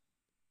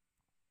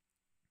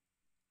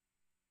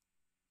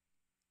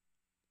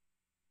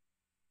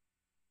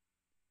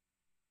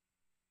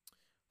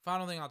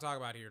 Final thing I'll talk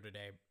about here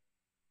today,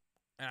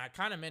 and I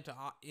kind of meant to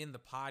end the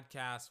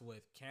podcast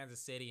with Kansas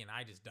City, and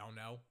I just don't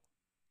know.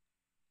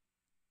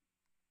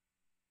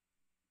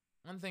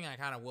 One thing I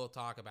kind of will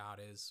talk about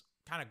is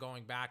kind of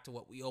going back to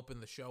what we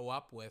opened the show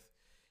up with,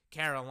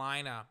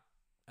 Carolina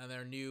and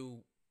their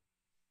new,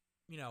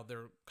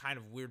 their kind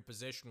of weird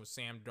position with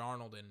Sam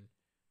Darnold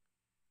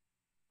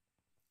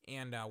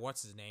and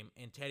what's his name,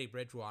 and Teddy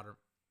Bridgewater.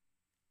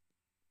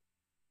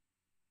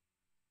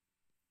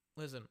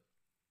 Listen,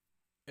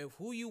 if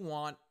who you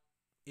want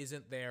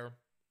isn't there,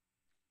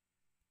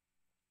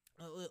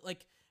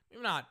 like,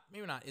 maybe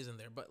not isn't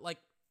there, but like,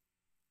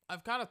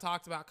 I've kind of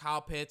talked about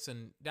Kyle Pitts,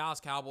 and Dallas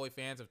Cowboy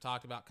fans have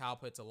talked about Kyle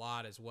Pitts a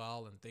lot as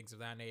well, and things of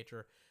that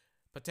nature,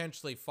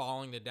 potentially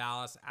falling to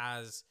Dallas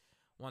as,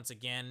 once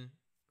again,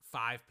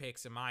 5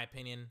 picks, in my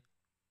opinion,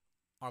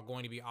 are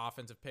going to be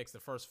offensive picks. The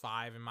first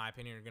 5, in my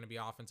opinion, are going to be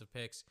offensive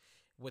picks,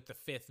 with the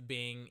 5th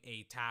being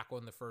a tackle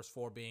and the first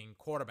 4 being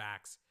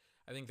quarterbacks.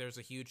 I think there's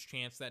a huge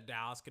chance that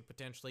Dallas could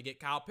potentially get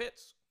Kyle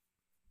Pitts.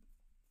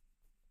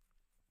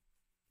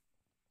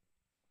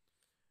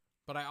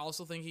 But I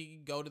also think he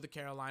could go to the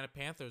Carolina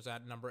Panthers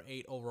at number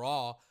 8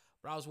 overall.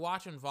 But I was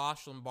watching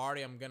Vosh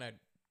Lombardi. I'm going to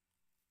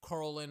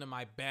curl into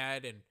my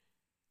bed and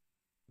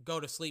go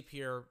to sleep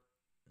here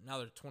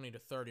another 20 to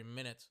 30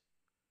 minutes.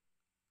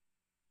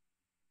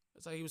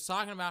 It's like he was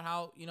talking about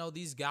how,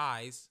 these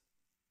guys,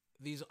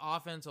 these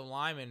offensive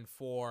linemen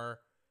for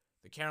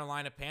the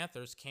Carolina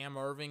Panthers, Cam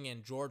Irving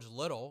and George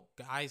Little,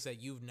 guys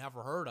that you've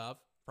never heard of,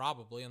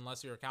 probably,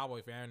 unless you're a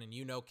Cowboy fan and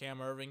you know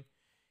Cam Irving.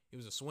 He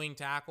was a swing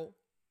tackle.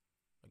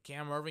 But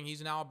Cam Irving,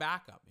 he's now a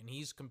backup, and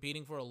he's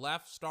competing for a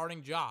left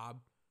starting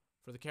job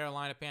for the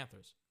Carolina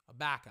Panthers. A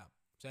backup.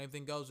 Same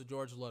thing goes with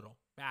George Little.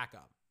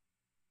 Backup.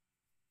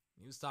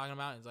 He was talking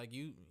about, it's like,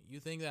 you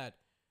think that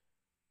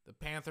the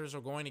Panthers are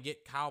going to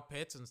get Kyle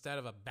Pitts instead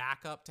of a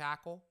backup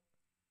tackle?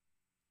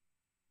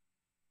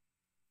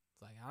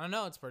 It's like, I don't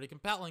know. It's pretty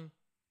compelling.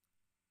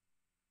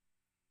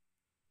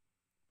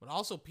 But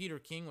also, Peter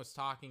King was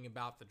talking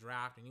about the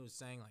draft, and he was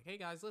saying, like, hey,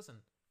 guys, listen.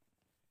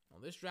 Well,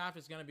 this draft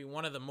is going to be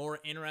one of the more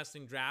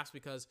interesting drafts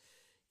because,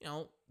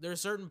 there are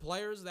certain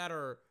players that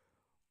are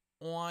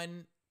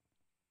on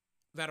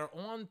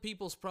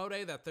people's pro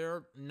day that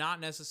they're not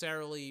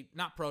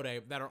pro day,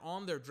 that are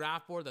on their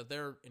draft board that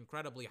they're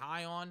incredibly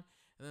high on.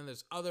 And then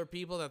there's other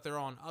people that they're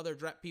on other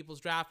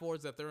people's draft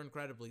boards that they're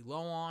incredibly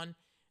low on,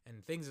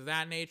 and things of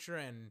that nature.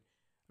 And,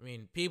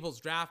 people's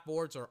draft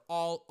boards are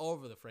all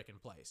over the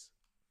freaking place.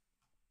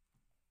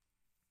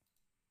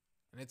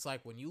 And it's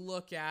like, when you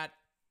look at,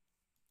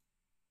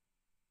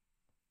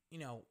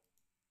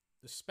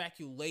 the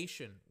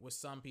speculation with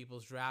some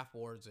people's draft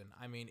boards, and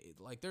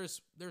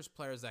there's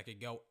players that could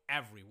go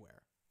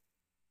everywhere,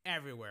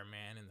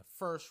 man. In the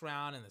first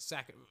round, in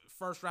the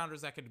first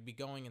rounders that could be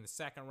going in the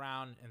second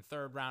round, and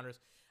third rounders.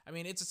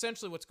 It's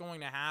essentially what's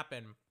going to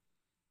happen,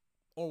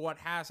 or what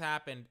has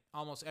happened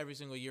almost every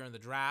single year in the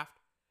draft,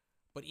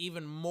 but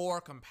even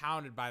more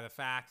compounded by the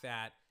fact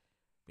that,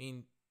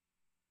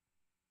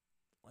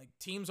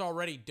 teams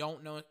already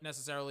don't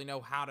necessarily know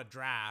how to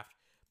draft.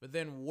 But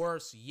then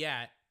worse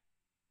yet,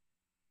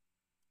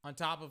 on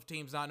top of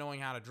teams not knowing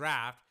how to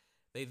draft,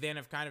 they then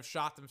have kind of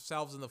shot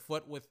themselves in the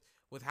foot with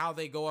how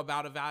they go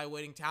about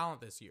evaluating talent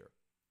this year.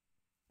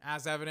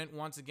 As evident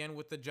once again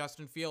with the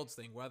Justin Fields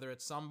thing, whether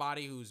it's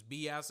somebody who's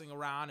BSing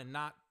around and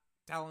not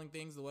telling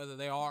things the way that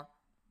they are,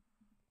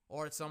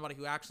 or it's somebody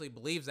who actually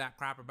believes that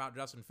crap about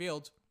Justin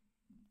Fields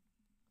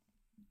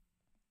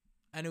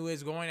and who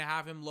is going to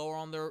have him lower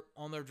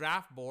on their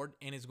draft board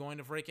and is going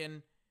to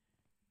freaking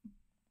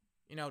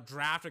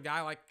draft a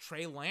guy like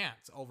Trey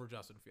Lance over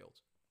Justin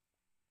Fields.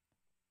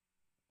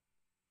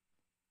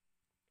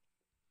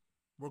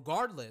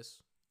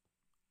 Regardless,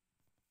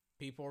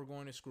 people are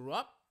going to screw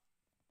up.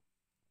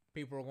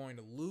 People are going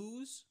to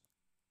lose.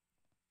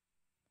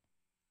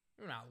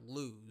 Maybe not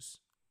lose.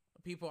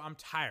 I'm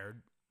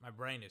tired. My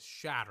brain is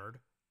shattered.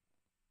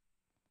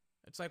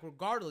 It's like,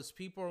 regardless,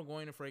 people are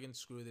going to friggin'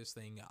 screw this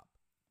thing up.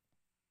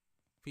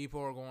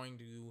 People are going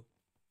to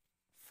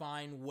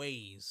find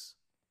ways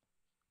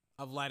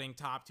of letting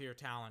top-tier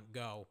talent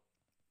go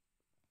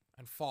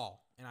and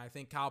fall. And I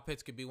think Kyle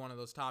Pitts could be one of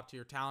those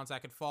top-tier talents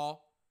that could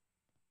fall.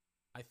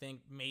 I think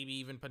maybe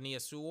even Penei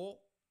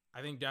Sewell.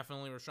 I think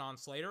definitely Rashawn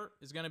Slater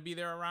is going to be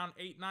there around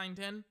 8, 9,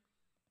 10.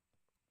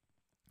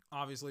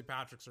 Obviously,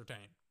 Patrick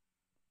Surtain.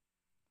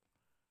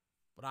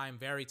 but I am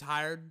very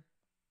tired.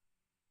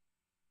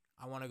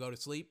 I want to go to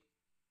sleep.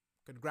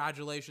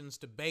 Congratulations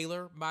to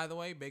Baylor, by the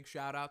way. Big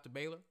shout out to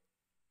Baylor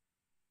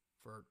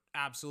for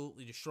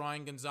absolutely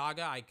destroying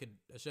Gonzaga. I could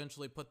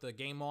essentially put the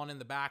game on in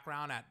the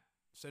background at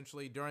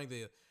essentially during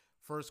the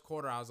first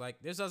quarter. I was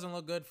like, this doesn't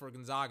look good for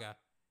Gonzaga.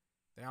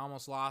 They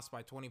almost lost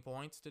by 20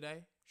 points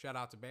today. Shout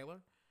out to Baylor.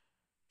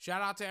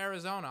 Shout out to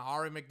Arizona.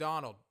 Ari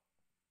McDonald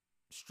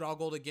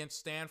struggled against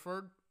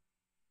Stanford.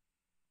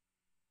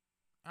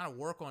 I gotta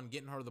work on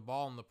getting her the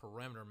ball in the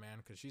perimeter, man,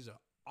 because she's an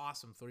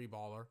awesome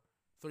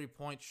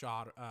three-point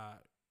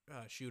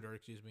shooter.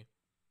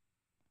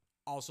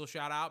 Also,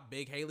 shout out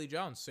Big Haley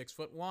Jones,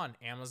 6'1",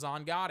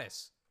 Amazon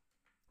goddess.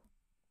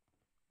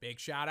 Big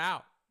shout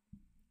out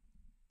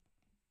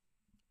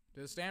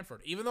to Stanford.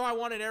 Even though I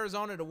wanted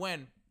Arizona to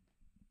win,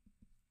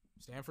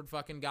 Stanford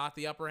fucking got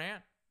the upper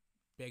hand.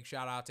 Big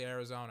shout out to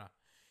Arizona.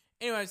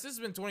 Anyways, this has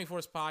been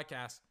 24's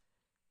podcast.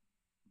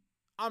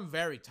 I'm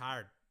very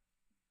tired.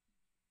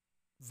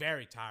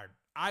 Very tired.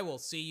 I will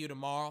see you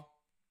tomorrow.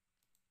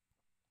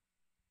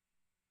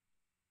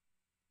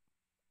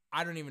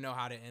 I don't even know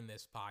how to end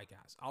this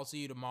podcast. I'll see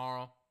you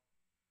tomorrow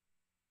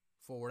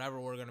for whatever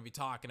we're going to be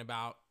talking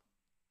about.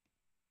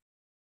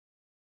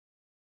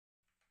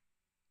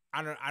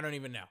 I don't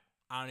even know.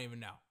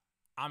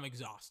 I'm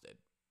exhausted.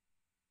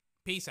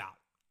 Peace out.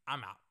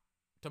 I'm out.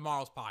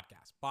 Tomorrow's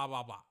podcast. Blah,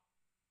 blah, blah.